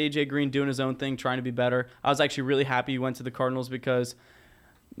against A.J. Green doing his own thing, trying to be better. I was actually really happy he went to the Cardinals because,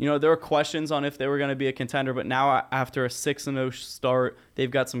 there were questions on if they were going to be a contender, but now after a 6-0 start,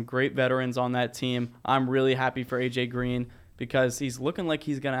 they've got some great veterans on that team. I'm really happy for A.J. Green because he's looking like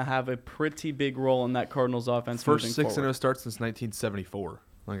he's going to have a pretty big role in that Cardinals offense. First 6-0 start since 1974.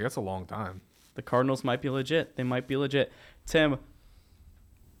 That's a long time. The Cardinals might be legit. They might be legit. Tim,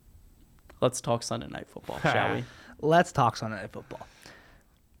 let's talk Sunday Night Football, shall we? Let's talk Sunday Night Football.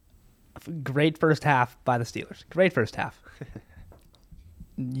 Great first half by the Steelers. Great first half.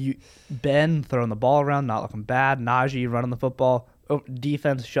 Ben throwing the ball around, not looking bad. Najee running the football.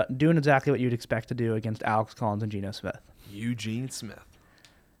 Defense doing exactly what you'd expect to do against Alex Collins and Geno Smith. Eugene Smith.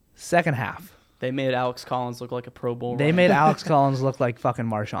 Second half. They made Alex Collins look like a Pro Bowl runner. They made Alex Collins look like fucking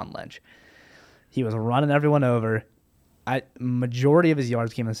Marshawn Lynch. He was running everyone over. Majority of his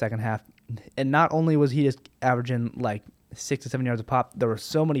yards came in the second half. And not only was he just averaging like 6 to 7 yards a pop, there were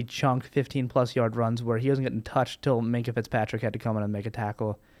so many chunk 15-plus yard runs where he wasn't getting touched till Minkah Fitzpatrick had to come in and make a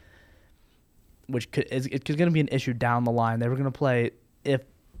tackle, which is going to be an issue down the line. They were going to play if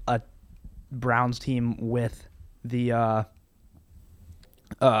a Browns team with a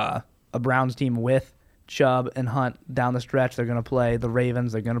Browns team with Chubb and Hunt down the stretch. They're going to play the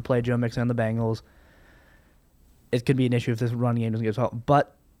Ravens. They're going to play Joe Mixon and the Bengals. It could be an issue if this run game doesn't get solved,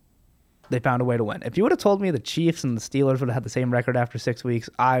 but they found a way to win. If you would have told me the Chiefs and the Steelers would have had the same record after 6 weeks,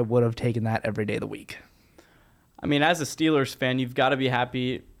 I would have taken that every day of the week. I mean, as a Steelers fan, you've got to be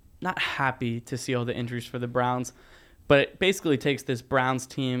happy, not happy to see all the injuries for the Browns, but it basically takes this Browns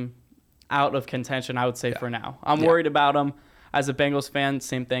team out of contention, I would say, for now. I'm worried about them. As a Bengals fan,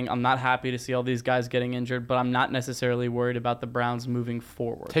 same thing. I'm not happy to see all these guys getting injured, but I'm not necessarily worried about the Browns moving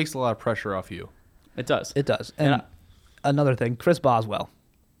forward. Takes a lot of pressure off you. It does. It does. And another thing, Chris Boswell.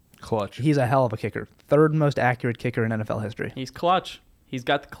 Clutch. He's a hell of a kicker. Third most accurate kicker in NFL history. He's clutch. He's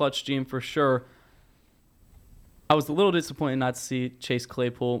got the clutch gene for sure. I was a little disappointed not to see Chase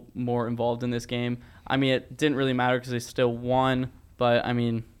Claypool more involved in this game. I mean, it didn't really matter because they still won, but I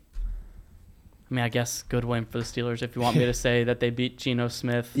mean, I guess good win for the Steelers if you want me to say that they beat Geno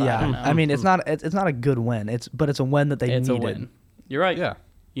Smith. Yeah, I mean, it's not a good win. But it's a win that they needed. It's a win. You're right. Yeah.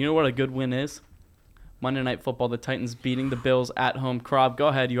 You know what a good win is? Monday Night Football, the Titans beating the Bills at home. Crob, go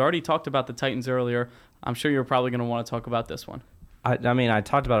ahead. You already talked about the Titans earlier. I'm sure you're probably going to want to talk about this one. I mean, I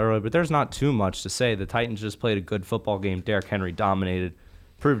talked about it earlier, but there's not too much to say. The Titans just played a good football game. Derrick Henry dominated,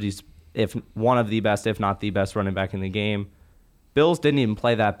 proved he's one of the best, if not the best running back in the game. Bills didn't even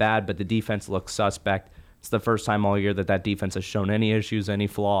play that bad, but the defense looks suspect. It's the first time all year that defense has shown any issues, any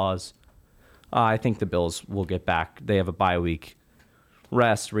flaws. I think the Bills will get back. They have a bye week.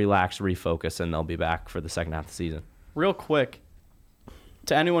 Rest, relax, refocus, and they'll be back for the second half of the season. Real quick,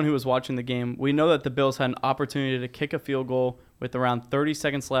 to anyone who was watching the game, we know that the Bills had an opportunity to kick a field goal with around 30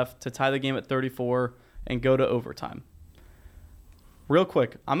 seconds left to tie the game at 34 and go to overtime. Real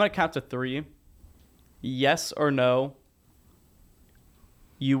quick, I'm going to count to 3. Yes or no,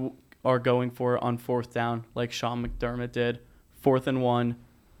 you are going for it on 4th down like Sean McDermott did. 4th and 1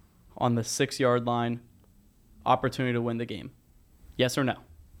 on the 6-yard line. Opportunity to win the game. Yes or no?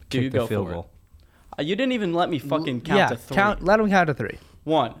 Do Kick you the go field for goal. it? You didn't even let me fucking count to 3. Let them count to 3.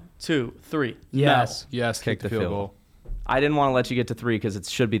 1, 2, 3. Yes. No. Yes, kick the field goal. I didn't want to let you get to 3 because it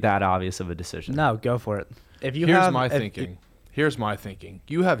should be that obvious of a decision. No, go for it. If you Here's have, my if- thinking. Here's my thinking.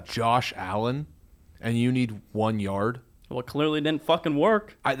 You have Josh Allen, and you need 1 yard. Well, it clearly didn't fucking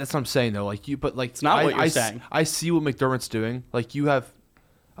work. That's what I'm saying though. It's not what you're saying. I see what McDermott's doing. Like, you have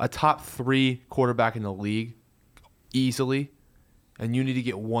a top 3 quarterback in the league easily, and you need to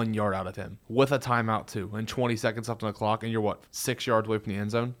get 1 yard out of him with a timeout too, and 20 seconds left on the clock, and you're 6 yards away from the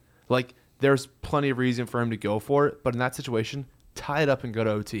end zone. Like, there's plenty of reason for him to go for it, but in that situation, tie it up and go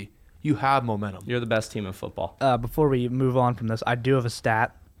to OT. You have momentum. You're the best team in football. before we move on from this, I do have a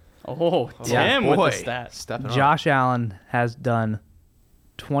stat. Oh, Yeah. Tim with Boy, the stat. stepping up. Josh Allen has done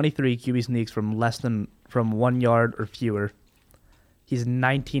 23 QB sneaks from 1 yard or fewer. He's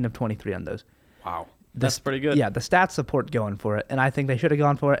 19 of 23 on those. Wow. That's pretty good. Yeah, the stats support going for it, and I think they should have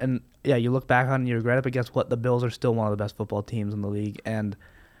gone for it. And yeah, you look back on it and you regret it, but guess what? The Bills are still one of the best football teams in the league, and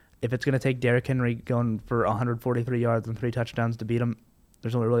if it's going to take Derrick Henry going for 143 yards and 3 touchdowns to beat him,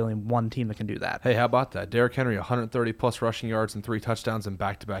 there's really only one team that can do that. Hey, how about that? Derrick Henry, 130-plus rushing yards and 3 touchdowns in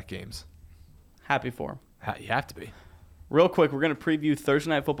back-to-back games. Happy for him. You have to be. Real quick, we're going to preview Thursday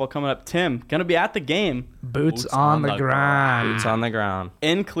Night Football coming up. Tim, going to be at the game Boots on the ground. Boots on the ground.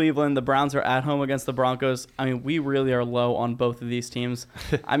 in Cleveland. The Browns are at home against the Broncos. I mean, we really are low on both of these teams.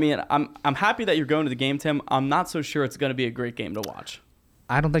 I mean, I'm happy that you're going to the game, Tim. I'm not so sure it's going to be a great game to watch.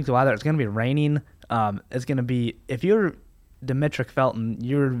 I don't think so either. It's going to be raining. It's going to be, if you're Demetric Felton,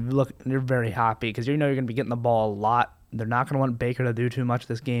 you're very happy because you know you're going to be getting the ball a lot. They're not going to want Baker to do too much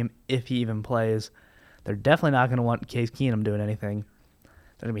this game if he even plays. They're definitely not going to want Case Keenum doing anything.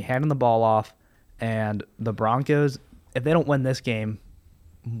 They're going to be handing the ball off. And the Broncos, if they don't win this game,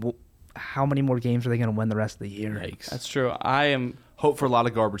 how many more games are they going to win the rest of the year? Yikes. That's true. Hope for a lot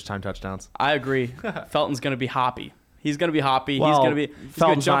of garbage time touchdowns. I agree. Felton's going to be hoppy. He's going to be hoppy. Well, he's going to be.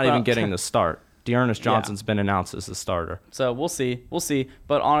 Felton's gonna not jump even out. getting the start. Dearness Yeah. Johnson's been announced as the starter. So we'll see. We'll see.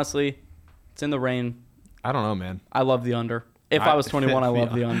 But honestly, it's in the rain. I don't know, man. I love the under. If I was 21, I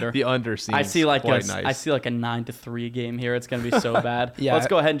love the under. The under seems I see like quite nice. I see like a 9-3 game here. It's going to be so bad. Yeah. Let's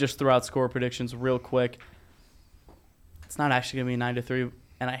go ahead and just throw out score predictions real quick. It's not actually going to be 9-3,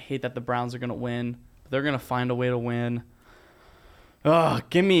 and I hate that the Browns are going to win. But they're going to find a way to win.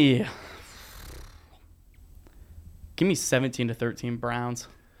 Give me 17-13 Browns.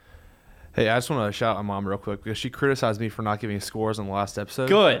 Hey, I just want to shout out my mom real quick because she criticized me for not giving scores on the last episode.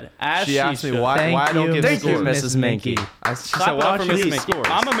 Good. As She asked me should. why I don't give Thank you, scores. Mrs. Minky. She said, Clap it why up don't for you Miss give Minky. scores?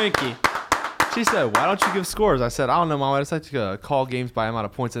 Mama Minky. She said, why don't you give scores? I said, I don't know, Mom. I just like to call games by amount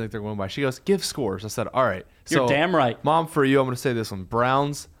of points I think they're going by. She goes, give scores. I said, all right. You're damn right. Mom, for you, I'm going to say this one.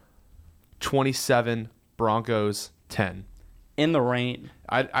 Browns, 27. Broncos, 10. In the rain.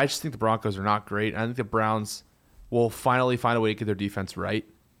 I just think the Broncos are not great. I think the Browns will finally find a way to get their defense right,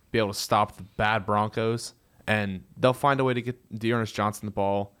 be able to stop the bad Broncos, and they'll find a way to get Dearness Johnson the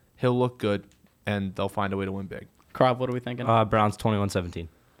ball. He'll look good, and they'll find a way to win big. Crob, what are we thinking? Browns 21-17.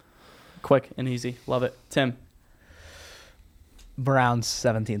 Quick and easy. Love it. Tim. Browns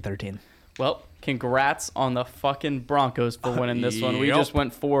 17-13. Well, Congrats on the fucking Broncos for winning this one. We Yep. just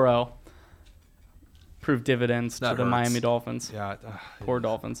went 4-0. Proved dividends That to the hurts. Miami Dolphins. Yeah. Poor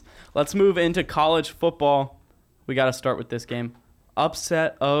Dolphins. Let's move into college football. We got to start with this game.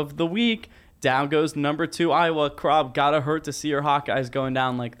 Upset of the week. Down goes number 2 Iowa. Crob, gotta hurt to see your Hawkeyes going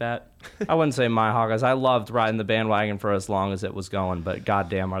down like that. I wouldn't say my Hawkeyes. I loved riding the bandwagon for as long as it was going, but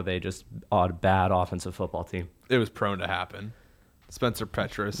goddamn, are they just a bad offensive football team? It was prone to happen. Spencer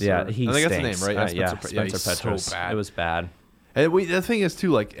Petras. Yeah, I he think stinks. that's the name, right? Yeah, Spencer Spencer he's Petras. So bad. It was bad. And the thing is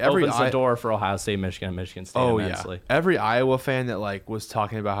too, like Opens the door for Ohio State, Michigan State immensely. Yeah. Every Iowa fan that like was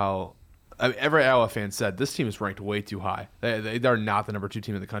talking about how every Iowa fan said this team is ranked way too high. They're not the number 2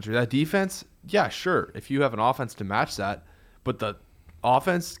 team in the country. That defense, yeah, sure. If you have an offense to match that, but the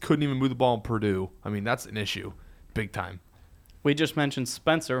offense couldn't even move the ball in Purdue. I mean, that's an issue, big time. We just mentioned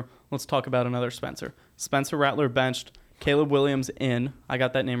Spencer. Let's talk about another Spencer. Spencer Rattler benched. Caleb Williams in. I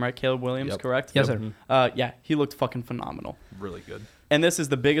got that name right. Caleb Williams, Yep. correct? Yes, sir. Yeah, he looked fucking phenomenal. Really good. And this is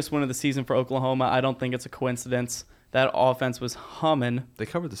the biggest win of the season for Oklahoma. I don't think it's a coincidence. That offense was humming. They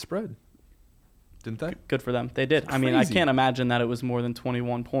covered the spread, didn't they? Good for them. They did. I mean, I Crazy. can't imagine that it was more than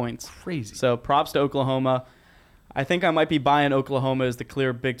 21 points. Crazy. So props to Oklahoma. I think I might be buying Oklahoma as the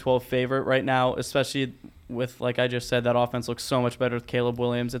clear Big 12 favorite right now, especially with, like I just said, that offense looks so much better with Caleb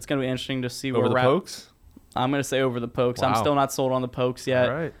Williams. It's going to be interesting to see Over where the we're at. Pokes? I'm going to say over the Pokes. I'm Wow. still not sold on the Pokes yet.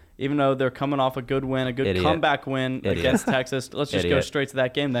 All right. Even though they're coming off a good win, a good Idiot. comeback win Idiot. against Texas. Let's just go Idiot. straight to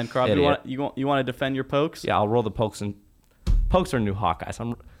that game then. Crob, Idiot. you want to defend your Pokes? Yeah, I'll roll the Pokes, and Pokes are new Hawkeyes.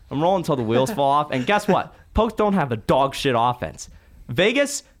 I'm rolling until the wheels fall off. And guess what? Pokes don't have a dog shit offense.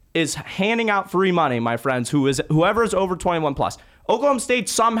 Vegas is handing out free money, my friends. Whoever is over 21 plus. Oklahoma State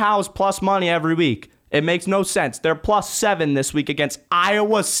somehow is plus money every week. It makes no sense. They're +7 this week against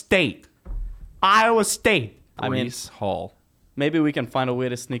Iowa State. Iowa State. I mean, Breece Hall. maybe we can find a way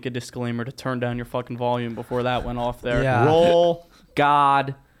to sneak a disclaimer to turn down your fucking volume before that went off there. Yeah. Roll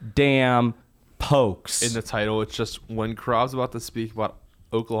goddamn Pokes. In the title, it's just when Crob's about to speak about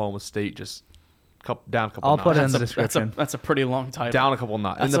Oklahoma State, just down a couple I'll notches. put it in the That's description. a pretty long title. Down a couple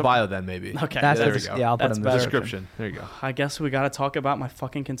notches. In That's the a- bio, then maybe. Okay, That's there the we go. Yeah, I'll put That's it in the better. description. Description. There you go. I guess we got to talk about my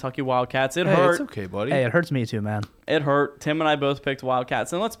fucking Kentucky Wildcats. It Hey, hurt. it's okay, buddy. Hey, it hurts me too, man. It hurt. Tim and I both picked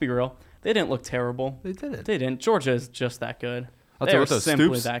Wildcats. And let's be real, they didn't look terrible. They did it. They didn't. Georgia is just that good. I'll They tell you are what, though, simply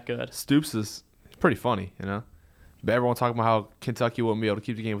Stoops- that good. Stoops is pretty funny, you know? But everyone talking about how Kentucky wouldn't be able to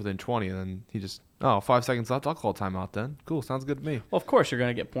keep the game within 20, and then he just, 5 seconds left, I'll call timeout then. Cool, sounds good to me. Well, of course you're going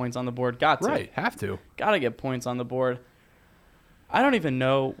to get points on the board. Got to. Right, have to. Got to get points on the board. I don't even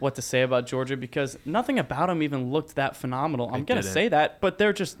know what to say about Georgia because nothing about them even looked that phenomenal. I'm going to didn't. say that, but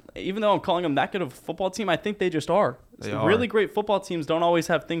they're just, even though I'm calling them that good of a football team, I think they just are. They Really are. great football teams don't always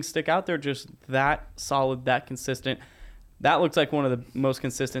have things stick out. They're just that solid, that consistent. That looks like one of the most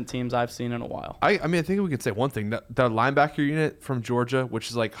consistent teams I've seen in a while. I mean, I think we could say one thing. The linebacker unit from Georgia,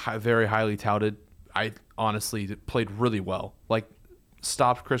 which is like very highly touted, I honestly played really well. Like,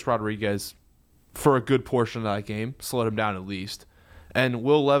 stopped Chris Rodriguez for a good portion of that game, slowed him down at least. And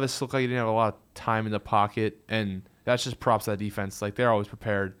Will Levis looked like he didn't have a lot of time in the pocket, and that's just props to that defense. Like, they're always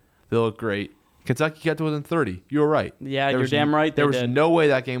prepared. They look great. Kentucky got to within 30. You were right. Yeah, There you're was damn right they There was did. no way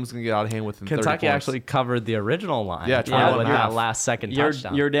that game was going to get out of hand within 30 Kentucky points. actually covered the original line. Yeah, 21 with and a half. that last second You're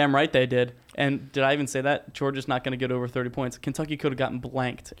touchdown. damn right they did. And did I even say that? Georgia's not going to get over 30 points. Kentucky could have gotten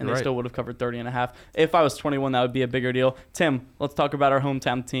blanked, and Right. they still would have covered 30 and a half. If I was 21, that would be a bigger deal. Tim, let's talk about our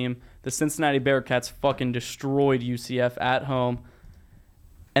hometown team. The Cincinnati Bearcats fucking destroyed UCF at home,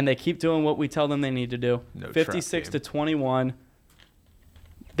 and they keep doing what we tell them they need to do. No trap 56 to game. 21.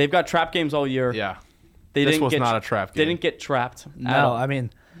 They've got trap games all year. Yeah. They This didn't was get not a trap They game. didn't get trapped. at No, all. I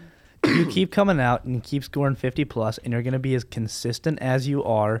mean, you keep coming out and you keep scoring 50 plus, and you're going to be as consistent as you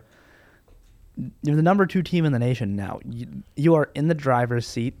are. You're the number 2 team in the nation now. You are in the driver's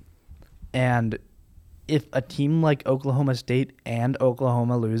seat, and if a team like Oklahoma State and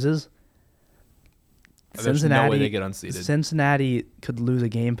Oklahoma loses, There's no way they get unseated. Cincinnati could lose a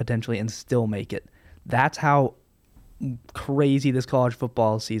game potentially and still make it. That's how crazy this college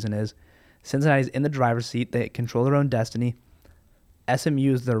football season is. Cincinnati's in the driver's seat. They control their own destiny.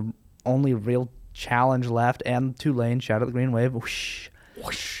 SMU is their only real challenge left, and Tulane, shout out the Green Wave. Whoosh.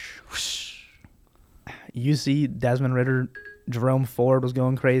 Whoosh, whoosh. UC, Desmond Ritter, Jerome Ford was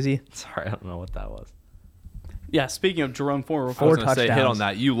going crazy. Sorry, I don't know what that was. Yeah, speaking of Jerome Ford, I was 4 going to say, hit touchdowns. on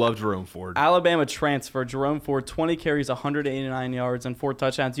that. You love Jerome Ford. Alabama transfer, Jerome Ford, 20 carries, 189 yards, and 4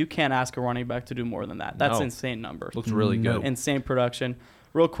 touchdowns. You can't ask a running back to do more than that. That's No. insane numbers. Looks really No. good. Insane production.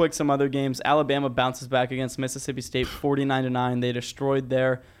 Real quick, some other games. Alabama bounces back against Mississippi State, 49-9. They destroyed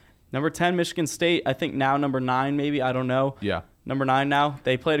their number 10 Michigan State. I think now number 9, maybe. I don't know. Yeah. Number 9 now.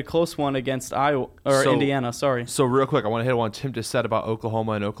 They played a close one against Indiana. Sorry. So real quick, I want to hit on what Tim just said about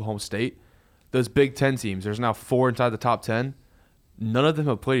Oklahoma and Oklahoma State. Those Big Ten teams, there's now 4 inside the top 10. None of them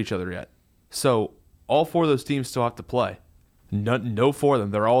have played each other yet. So all 4 of those teams still have to play. No 4 of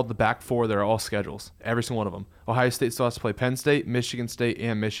them. They're all the back 4. They're all schedules. Every single one of them. Ohio State still has to play Penn State, Michigan State,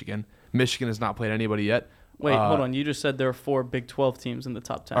 and Michigan. Michigan has not played anybody yet. Wait, hold on. You just said there are 4 Big 12 teams in the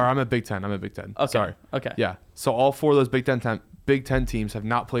top 10. Or I'm at Big Ten. Okay. Sorry. Okay. Yeah. So all 4 of those Big Ten teams have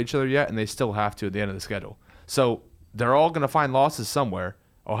not played each other yet, and they still have to at the end of the schedule. So they're all going to find losses somewhere.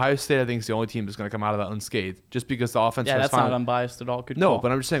 Ohio State, I think, is the only team that's going to come out of that unscathed, just because the offense. Yeah, has that's not unbiased at all. Good call.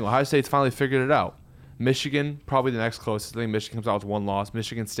 but I'm just saying Ohio State's finally figured it out. Michigan, probably the next closest. I think Michigan comes out with 1 loss.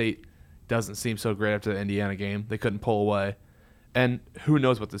 Michigan State doesn't seem so great after the Indiana game. They couldn't pull away. And who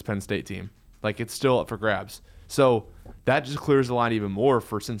knows what this Penn State team. Like, it's still up for grabs. So that just clears the line even more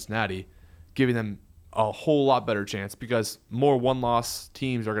for Cincinnati, giving them a whole lot better chance because more one-loss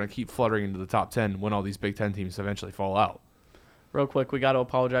teams are going to keep fluttering into the top 10 when all these Big Ten teams eventually fall out. Real quick, we got to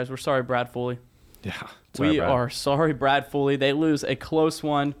apologize. We're sorry, Brad Foley. Yeah. We are sorry, Brad Foley. They lose a close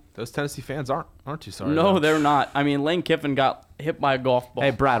one. Those Tennessee fans aren't too sorry. No, though. they're not. I mean, Lane Kiffin got hit by a golf ball.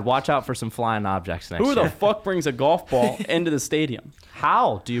 Hey, Brad, watch out for some flying objects next Who year. the fuck brings a golf ball into the stadium?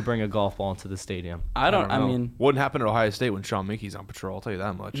 How do you bring a golf ball into the stadium? I know. mean, Wouldn't happen at Ohio State when Sean Minky's on patrol. I'll tell you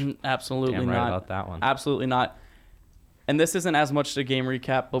that much. absolutely Damn right not. about that one. Absolutely not. And this isn't as much a game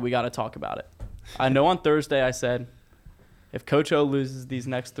recap, but we got to talk about it. I know on Thursday I said if Coach O loses these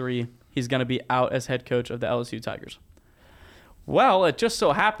next 3, he's going to be out as head coach of the LSU Tigers. Well, it just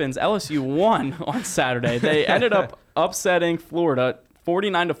so happens LSU won on Saturday. They ended up upsetting Florida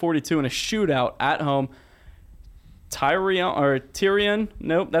 49-42 in a shootout at home. Tyrion?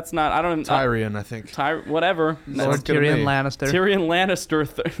 Nope, that's not. I don't. Tyrion, I think. Whatever. Lord Tyrion Lannister. Tyrion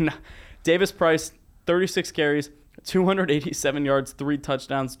Lannister. Davis Price, 36 carries, 287 yards, 3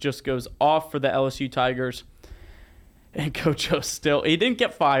 touchdowns. Just goes off for the LSU Tigers. And Coach O still, he didn't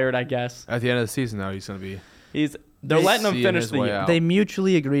get fired, I guess. At the end of the season, though, he's going to be. They're letting him seeing finish his the way year. out. They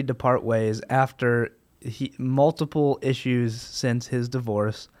mutually agreed to part ways after multiple issues since his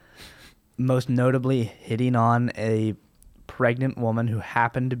divorce, most notably hitting on a pregnant woman who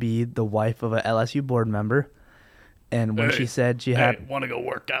happened to be the wife of a LSU board member. And when she said she had, want to go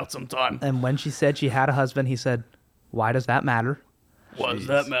work out sometime. and when she said she had a husband, he said, "Why does that matter?" What does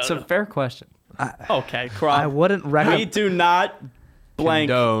that matter? It's a fair question. Okay, I Crob. wouldn't We recommend. do not blank.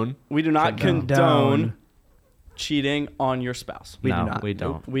 Condone. We do not condone cheating on your spouse. We no, do not. we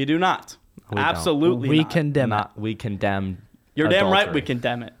don't. We do not. We don't. Absolutely We not. condemn it. Not, we condemn You're damn right adultery. we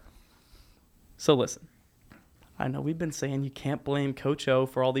condemn it. So listen. I know we've been saying you can't blame Coach O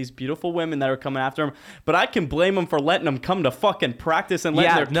for all these beautiful women that are coming after him, but I can blame him for letting them come to fucking practice and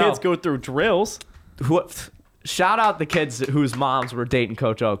letting their kids go through drills. Shout out the kids whose moms were dating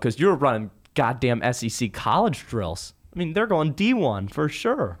Coach O because you're running goddamn SEC college drills. I mean, they're going D1 for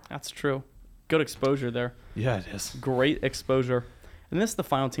sure. That's true. Good exposure there. Yeah, it is. Great exposure. And this is the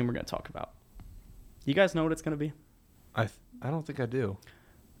final team we're going to talk about. You guys know what it's going to be? I don't think I do.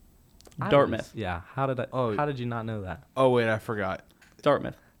 Dartmouth. Yeah. How did you not know that? Oh, wait, I forgot.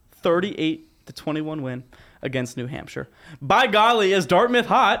 Dartmouth. 38-21 win against New Hampshire. By golly, is Dartmouth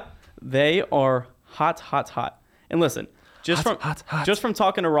hot? They are hot. And listen, just from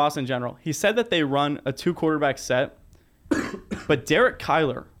talking to Ross in general, he said that they run a 2-quarterback set, but Derek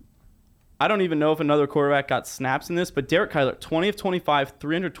Kyler, I don't even know if another quarterback got snaps in this, but Derek Kyler, 20 of 25,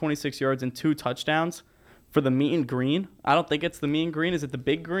 326 yards and 2 touchdowns for the Mean Green. I don't think it's the Mean Green. Is it the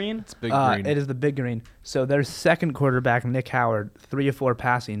Big Green? It's Big Green. It is the Big Green. So their second quarterback, Nick Howard, 3 of 4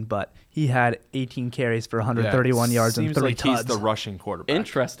 passing, but he had 18 carries for 131 yards and 3 Seems like tuds. he's the rushing quarterback.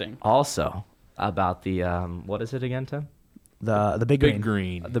 Interesting. Also, about the, what is it again, Tim? The Big Big Green.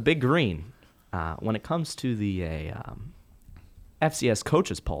 Green. The Big Green. When it comes to the FCS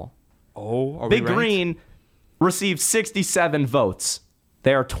coaches poll, Oh, are Big we ranked? Green received 67 votes.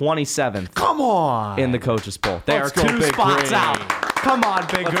 They are 27th Come on. in the coaches poll. They Let's are go, 2 Big spots Green. out. Come on,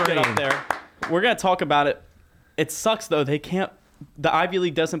 Big Let's Green. get up there. We're going to talk about it. It sucks, though. They can't. The Ivy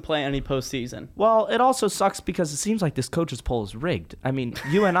League doesn't play any postseason. Well, it also sucks because it seems like this coaches poll is rigged. I mean,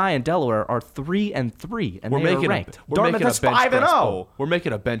 UNI and Delaware are 3-3, and We're they are making ranked. we're Dartmouth making a is bench 5-0. press bowl. We're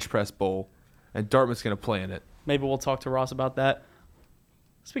making a bench press bowl, and Dartmouth's going to play in it. Maybe we'll talk to Ross about that.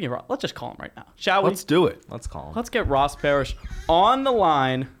 Speaking of Ross, let's just call him right now, shall we? Let's do it. Let's call him. Let's get Ross Parrish on the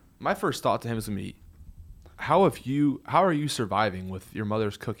line. My first thought to him is going to be, how are you surviving with your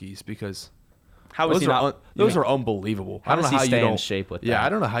mother's cookies? Because How is those he are not those are unbelievable. How I don't does know he how stay you in don't shape with Yeah, that? I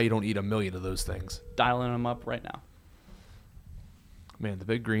don't know how you don't eat a million of those things. dialing him up right now? Man, the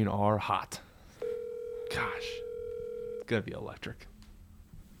Big Green are hot. Gosh, gonna be electric.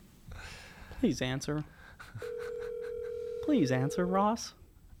 Please answer. Please answer, Ross.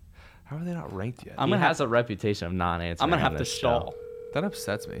 How are they not ranked yet? He has a reputation of non-answering. I'm gonna have on to this stall. show. That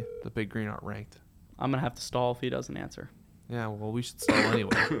upsets me. The Big Green aren't ranked. I'm gonna have to stall if he doesn't answer. Yeah, well, we should stall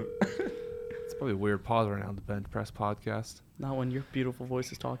anyway. It's probably a weird pause right now on the Bench Press podcast. Not when your beautiful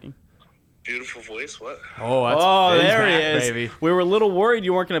voice is talking. Beautiful voice, what? Oh, There he back, is. baby. We were a little worried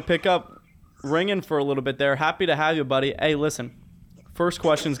you weren't gonna pick up ringing for a little bit there. Happy to have you, buddy. Hey, listen. First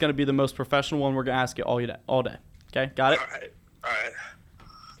question is gonna be the most professional one we're gonna ask you all day. Okay, got it? All right.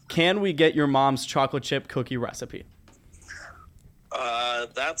 Can we get your mom's chocolate chip cookie recipe?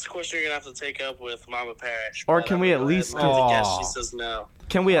 That's a question you're going to have to take up with Mama Parrish. Or but can I'm we gonna at least- let her guess. Aw. She says no.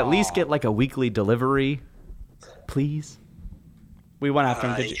 Can we at least get like a weekly delivery, please? We went after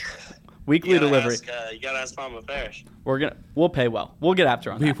him. Did you? You Weekly gotta delivery. you got to ask Mama Parrish. We'll pay well. We'll get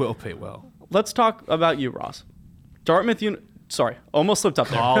after on We that. will pay well. Let's talk about you, Ross. Dartmouth almost slipped up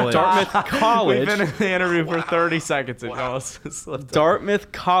there. College. Dartmouth College. We've been in the interview for 30 seconds and Wow. y'all slipped up.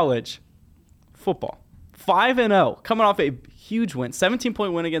 Dartmouth College football. 5-0, coming off a huge win,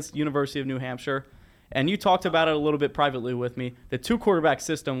 17-point win against University of New Hampshire. And you talked about it a little bit privately with me. The 2-quarterback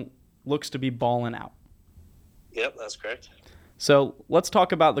system looks to be balling out. Yep, that's correct. So let's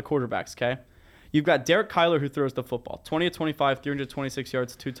talk about the quarterbacks, okay? You've got Derek Kyler, who throws the football. 20 of 25, 326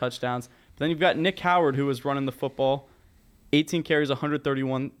 yards, 2 touchdowns. Then you've got Nick Howard, who was running the football. 18 carries,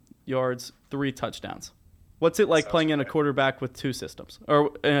 131 yards, 3 touchdowns. What's it like playing in a quarterback with 2 systems,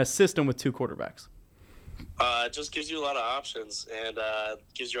 or in a system with 2 quarterbacks? It just gives you a lot of options and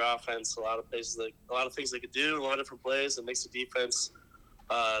gives your offense a lot of things they could do, a lot of different plays, and makes the defense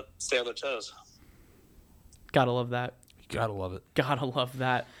stay on their toes. Gotta love that. You gotta love it. Gotta love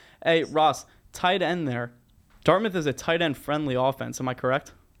that. Hey, Ross, tight end there. Dartmouth is a tight end friendly offense. Am I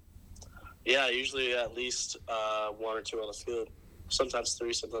correct? Yeah, usually at least 1 or 2 on the field. Sometimes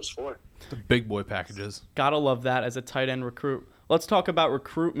 3, sometimes 4. The big boy packages. Gotta love that as a tight end recruit. Let's talk about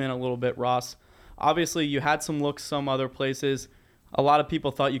recruitment a little bit, Ross. Obviously, you had some looks some other places. A lot of people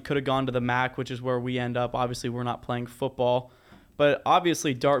thought you could have gone to the MAC, which is where we end up. Obviously, we're not playing football. But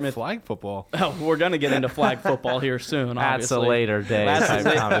obviously, Dartmouth... Flag football. Oh, we're going to get into flag football here soon, That's obviously. a later day That's type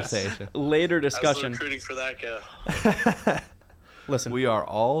a- conversation. Later How's the discussion. recruiting for that go? Listen, We are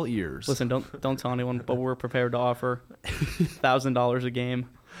all ears. listen. Don't tell anyone, but we're prepared to offer $1,000 a game.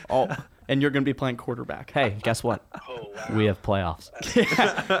 And you're going to be playing quarterback. Hey, guess what? Oh, wow. We have playoffs.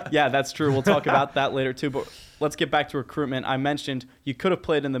 Yeah, that's true. We'll talk about that later too. But let's get back to recruitment. I mentioned you could have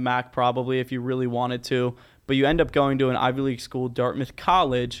played in the MAC probably if you really wanted to, but you end up going to an Ivy League school, Dartmouth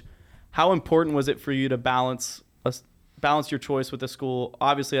College. How important was it for you to balance your choice with the school?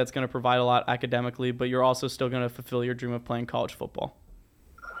 Obviously, that's going to provide a lot academically, but you're also still going to fulfill your dream of playing college football.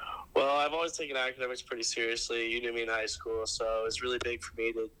 Well, I've always taken academics pretty seriously. You knew me in high school, so it's really big for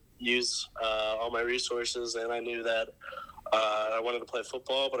me to use all my resources, and I knew that I wanted to play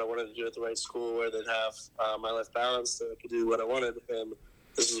football, but I wanted to do it at the right school where they'd have my life balanced and I could do what I wanted, and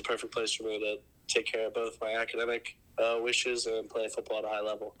this is a perfect place for me to take care of both my academic wishes and play football at a high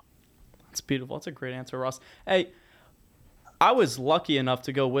level. That's beautiful. That's a great answer, Ross. Hey, I was lucky enough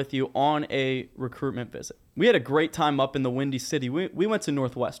to go with you on a recruitment visit. We had a great time up in the Windy City. We went to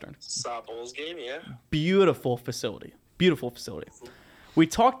Northwestern. Saw Bulls game, yeah. Beautiful facility. Beautiful facility. We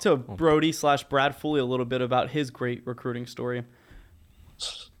talked to Brody/Brad Foley a little bit about his great recruiting story.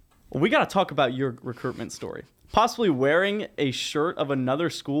 We got to talk about your recruitment story. Possibly wearing a shirt of another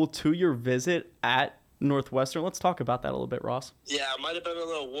school to your visit at Northwestern. Let's talk about that a little bit, Ross. Yeah, it might have been a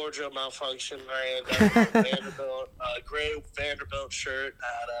little wardrobe malfunction. I ended up with a gray Vanderbilt shirt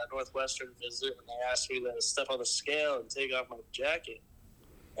at a Northwestern visit, and they asked me to step on the scale and take off my jacket.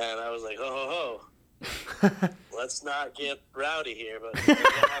 And I was like, ho. Let's not get rowdy here, but I don't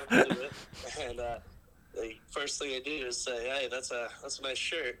know how to do it. And the first thing they do is say, hey, that's a nice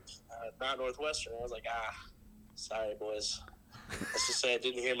shirt, not Northwestern. I was like, sorry, boys. Let's just say I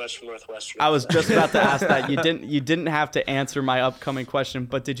didn't hear much from Northwestern. I was just about to ask that. You didn't have to answer my upcoming question,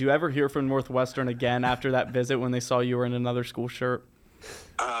 but did you ever hear from Northwestern again after that visit when they saw you were in another school shirt?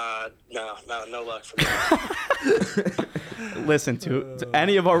 No luck from that. Listen, to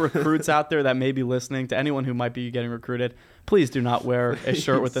any of our recruits out there that may be listening, to anyone who might be getting recruited, please do not wear a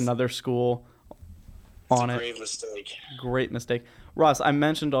shirt with another school on It's a it. grave mistake. Great mistake. Ross, I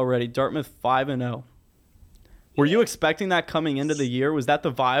mentioned already, Dartmouth 5-0. Were you expecting that coming into the year? Was that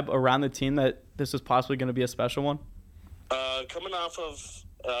the vibe around the team that this was possibly going to be a special one? Coming off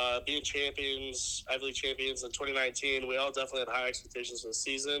of being champions, Ivy League champions in 2019, we all definitely had high expectations for the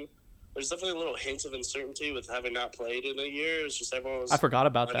season. There's definitely a little hint of uncertainty with having not played in a year. It's just everyone was I forgot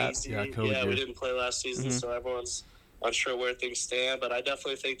about that. uneasy. Yeah, COVID Yeah, we year. didn't play last season, so everyone's unsure where things stand. But I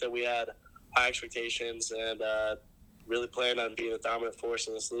definitely think that we had high expectations and really plan on being a dominant force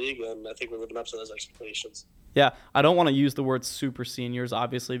in this league, and I think we're living up to those expectations. Yeah, I don't want to use the word super seniors,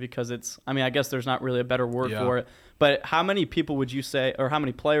 obviously, because I guess there's not really a better word for it. But how many people would you say, or how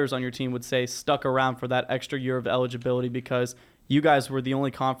many players on your team would say stuck around for that extra year of eligibility because you guys were the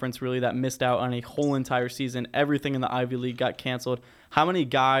only conference really that missed out on a whole entire season? Everything in the Ivy League got canceled. How many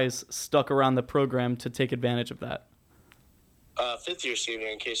guys stuck around the program to take advantage of that? Fifth-year senior,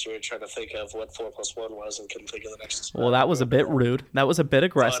 in case you were trying to think of what 4+1 was and couldn't think of the next. Well, that was a bit rude. That was a bit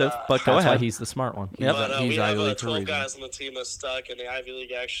aggressive, but go That's ahead. why he's the smart one. Yep. But He's we have Ivy League for a 12 reason. guys on the team that stuck, and the Ivy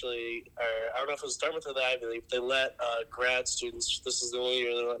League actually, or I don't know if it was Dartmouth or the Ivy League, they let grad students, this is the only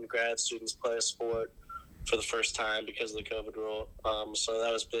year they're letting grad students play a sport for the first time because of the COVID rule. So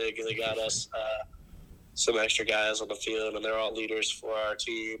that was big, and they got us some extra guys on the field, and they're all leaders for our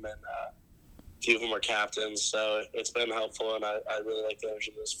team, and a few of them are captains, so it's been helpful, and I really like the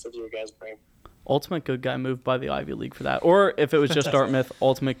energy those fifth-year guys bring. Ultimate good guy move by the Ivy League for that. Or if it was just Dartmouth,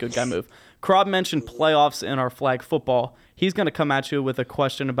 ultimate good guy move. Crob mentioned playoffs in our flag football. He's going to come at you with a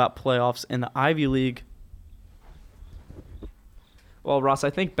question about playoffs in the Ivy League. Well, Ross, I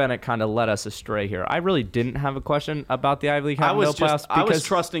think Bennett kind of led us astray here. I really didn't have a question about the Ivy League having no playoffs. I was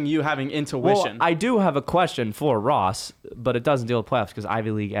trusting you having intuition. Well, I do have a question for Ross, but it doesn't deal with playoffs because Ivy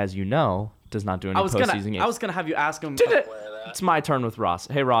League, as you know, does not do any postseason games. I was gonna have you ask him. It's my turn with Ross.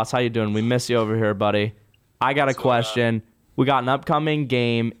 Hey, Ross, how you doing? We miss you over here, buddy. I got a question. We got an upcoming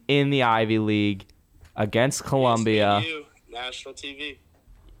game in the Ivy League against Columbia. ESPNU, national TV.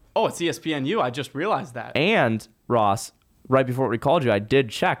 Oh, it's ESPNU. I just realized that. And, Ross, right before we called you, I did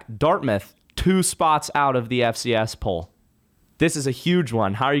check. Dartmouth, 2 spots out of the FCS poll. This is a huge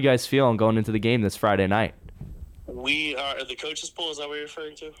one. How are you guys feeling going into the game this Friday night? We are the coaches poll. Is that what you're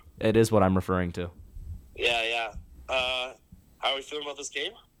referring to? It is what I'm referring to. Yeah. How are we feeling about this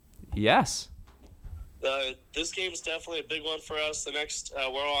game? Yes. This game is definitely a big one for us. The next,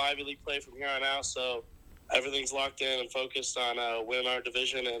 we're all Ivy League play from here on out, so everything's locked in and focused on winning our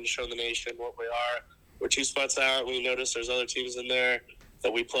division and showing the nation what we are. We're 2 spots out. We notice there's other teams in there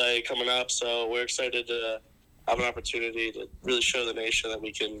that we play coming up, so we're excited to have an opportunity to really show the nation that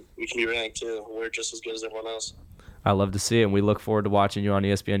we can be ranked too. We're just as good as everyone else. I love to see it, and we look forward to watching you on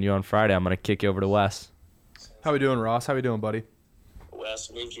ESPNU on Friday. I'm going to kick you over to Wes. How we doing, Ross? How we doing, buddy?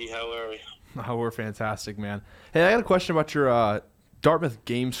 Wes, Minky, how are we? Oh, we're fantastic, man. Hey, I got a question about your Dartmouth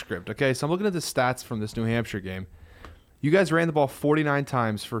game script. Okay, so I'm looking at the stats from this New Hampshire game. You guys ran the ball 49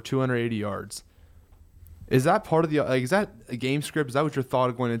 times for 280 yards. Is that part of the is that a game script? Is that what your thought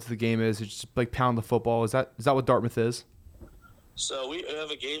of going into the game is? It's just like pound the football. Is that what Dartmouth is? So we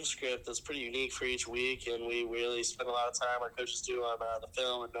have a game script that's pretty unique for each week, and we really spend a lot of time, our coaches do, on the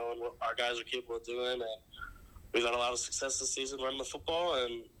film and knowing what our guys are capable of doing. And we've had a lot of success this season running the football,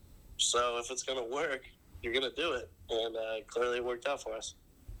 and so if it's going to work, you're going to do it. And clearly it worked out for us.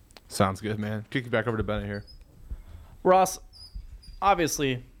 Sounds good, man. Kick you back over to Bennett here. Ross,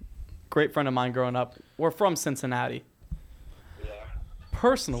 obviously, great friend of mine growing up. We're from Cincinnati. Yeah.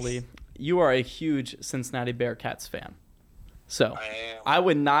 Personally, you are a huge Cincinnati Bearcats fan. So I am. I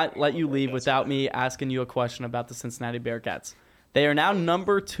would not let you leave without me asking you a question about the Cincinnati Bearcats. They are now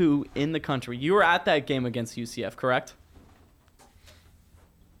number 2 in the country. You were at that game against UCF, correct?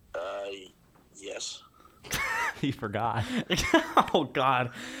 Yes. He forgot. Oh,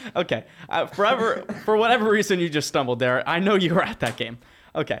 God. Okay. For whatever reason you just stumbled there, I know you were at that game.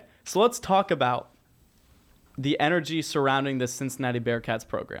 Okay. So let's talk about the energy surrounding the Cincinnati Bearcats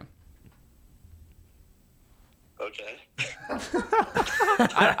program. Okay.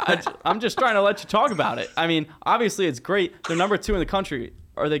 I'm just trying to let you talk about it. I mean, obviously it's great. They're number 2 in the country.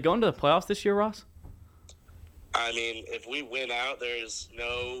 Are they going to the playoffs this year, Ross? I mean, if we win out, there's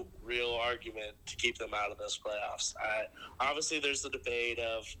no real argument to keep them out of those playoffs. Obviously, there's the debate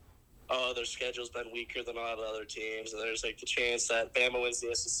of, their schedule's been weaker than a lot of other teams, and there's like the chance that Bama wins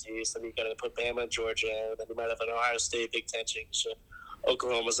the SEC, so then you got to put Bama and Georgia, and then you might have an Ohio State Big Ten championship.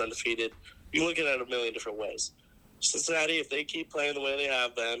 Oklahoma's undefeated. You look at it a million different ways. Cincinnati, if they keep playing the way they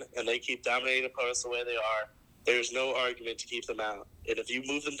have been, and they keep dominating opponents the way they are, there's no argument to keep them out. And if you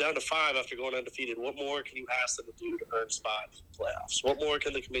move them down to 5 after going undefeated, what more can you ask them to do to earn a spot in the playoffs? What more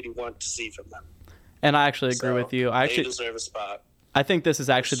can the committee want to see from them? And I actually agree with you. They deserve a spot. I think this is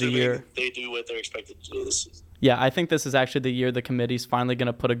actually the year they do what they're expected to do this season. Yeah, I think this is actually the year the committee's finally going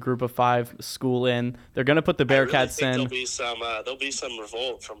to put a group of 5 school in. They're going to put the Bearcats in. There'll be some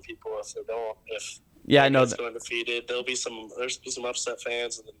revolt from people if they don't. I know that. Go undefeated, there'll be some upset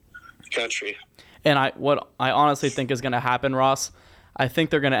fans in the country. And what I honestly think is going to happen, Ross, I think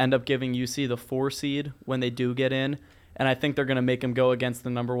they're going to end up giving UC the 4 seed when they do get in. And I think they're going to make them go against the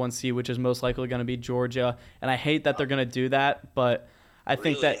number 1 seed, which is most likely going to be Georgia. And I hate that they're going to do that, but I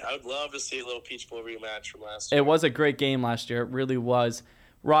think that I would love to see a little Peach Bowl rematch from last year. it was a great game last year. It really was.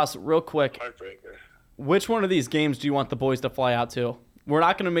 Ross, real quick, Heartbreaker. which one of these games do you want the boys to fly out to? We're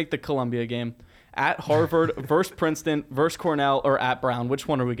not going to make the Columbia game. At Harvard versus Princeton versus Cornell or at Brown. Which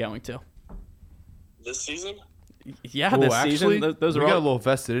one are we going to? This season? Yeah, Oh, this actually, season. Those we are got a all. little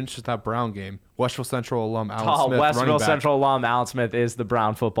vested interest in that Brown game. Westville Central alum Alan Oh, Smith, running Westville back. Central alum Alan Smith is the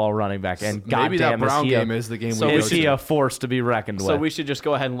Brown football running back, and Maybe that goddamn, Brown is he game is the game So we go is he to. a force to be reckoned So with? we should just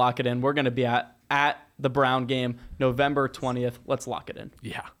go ahead and lock it in. We're going to be at the Brown game, November 20th. Let's lock it in.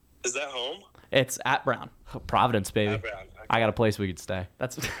 Yeah. Is that home? It's at Brown. Providence, baby. At Brown. Okay. I got a place we could stay.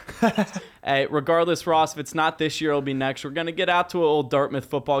 That's hey, regardless, Ross, if it's not this year, it'll be next. We're gonna get out to an old Dartmouth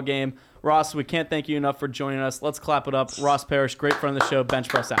football game. Ross, we can't thank you enough for joining us. Let's clap it up. Ross Parrish, great friend of the show, bench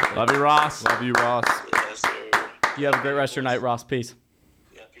press athlete. Love you, Ross. Love you, Ross. Yes, sir. You have a great rest of your night, Ross. Peace.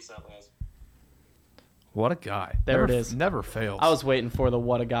 Yeah, peace out, guys. What a guy. There Never, it is. Never fails. I was waiting for the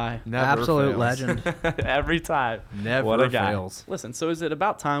what a guy. Never Absolute fails. legend. Every time. Never What a guy. fails. Listen, so is it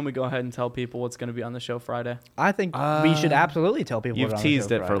about time we go ahead and tell people what's going to be on the show Friday? I think we should absolutely tell people. You've what on the teased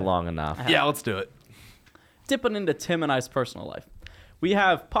show it for Friday. long enough. Yeah, let's do it. Dipping into Tim and I's personal life, we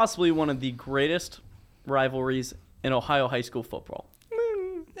have possibly one of the greatest rivalries in Ohio high school football.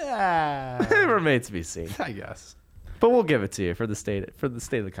 It remains to be seen. I guess. But we'll give it to you for the state of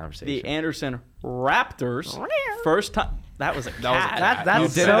the conversation. The Anderson Raptors, first time. That was a cat. That's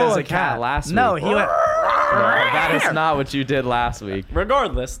You did it so as a a cat last No, week. he went. that is not what you did last week.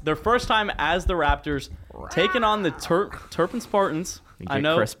 Regardless, their first time as the Raptors, taking on the Turpin Spartans. You I get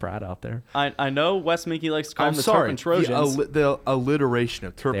know. Chris Pratt out there. I know Wes Minky likes to call I'm them the sorry. Turpin Trojans. The alliteration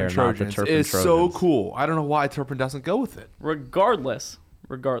of They Turpin are not the Trojans Turpin is so Trojans. cool. I don't know why Turpin doesn't go with it. Regardless,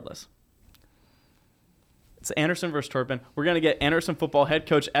 it's Anderson versus Turpin. We're going to get Anderson football head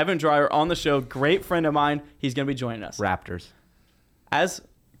coach Evan Dreyer on the show. Great friend of mine. He's going to be joining us. Raptors. As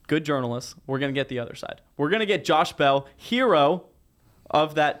good journalists, we're going to get the other side. We're going to get Josh Bell, hero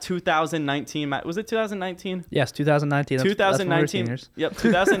of that 2019 was it 2019? Yes, 2019. That's when we were 2019. seniors. Yep,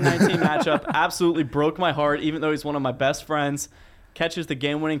 2019 matchup absolutely broke my heart, even though he's one of my best friends. Catches the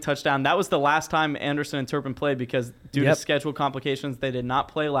game-winning touchdown. That was the last time Anderson and Turpin played because due to schedule complications, they did not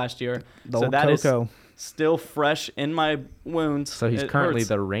play last year. The So old that is Coco. still fresh in my wounds. So he's It currently hurts.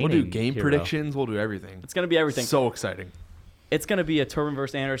 the reigning We'll do game hero. predictions. We'll do everything. It's going to be everything. So exciting. It's going to be a Turpin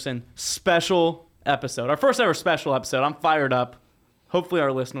versus Anderson special episode. Our first ever special episode. I'm fired up. Hopefully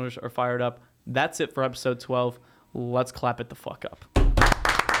our listeners are fired up. That's it for episode 12. Let's clap it the fuck up.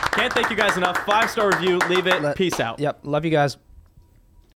 Can't thank you guys enough. 5-star review. Leave it. Peace out. Yep. Love you guys.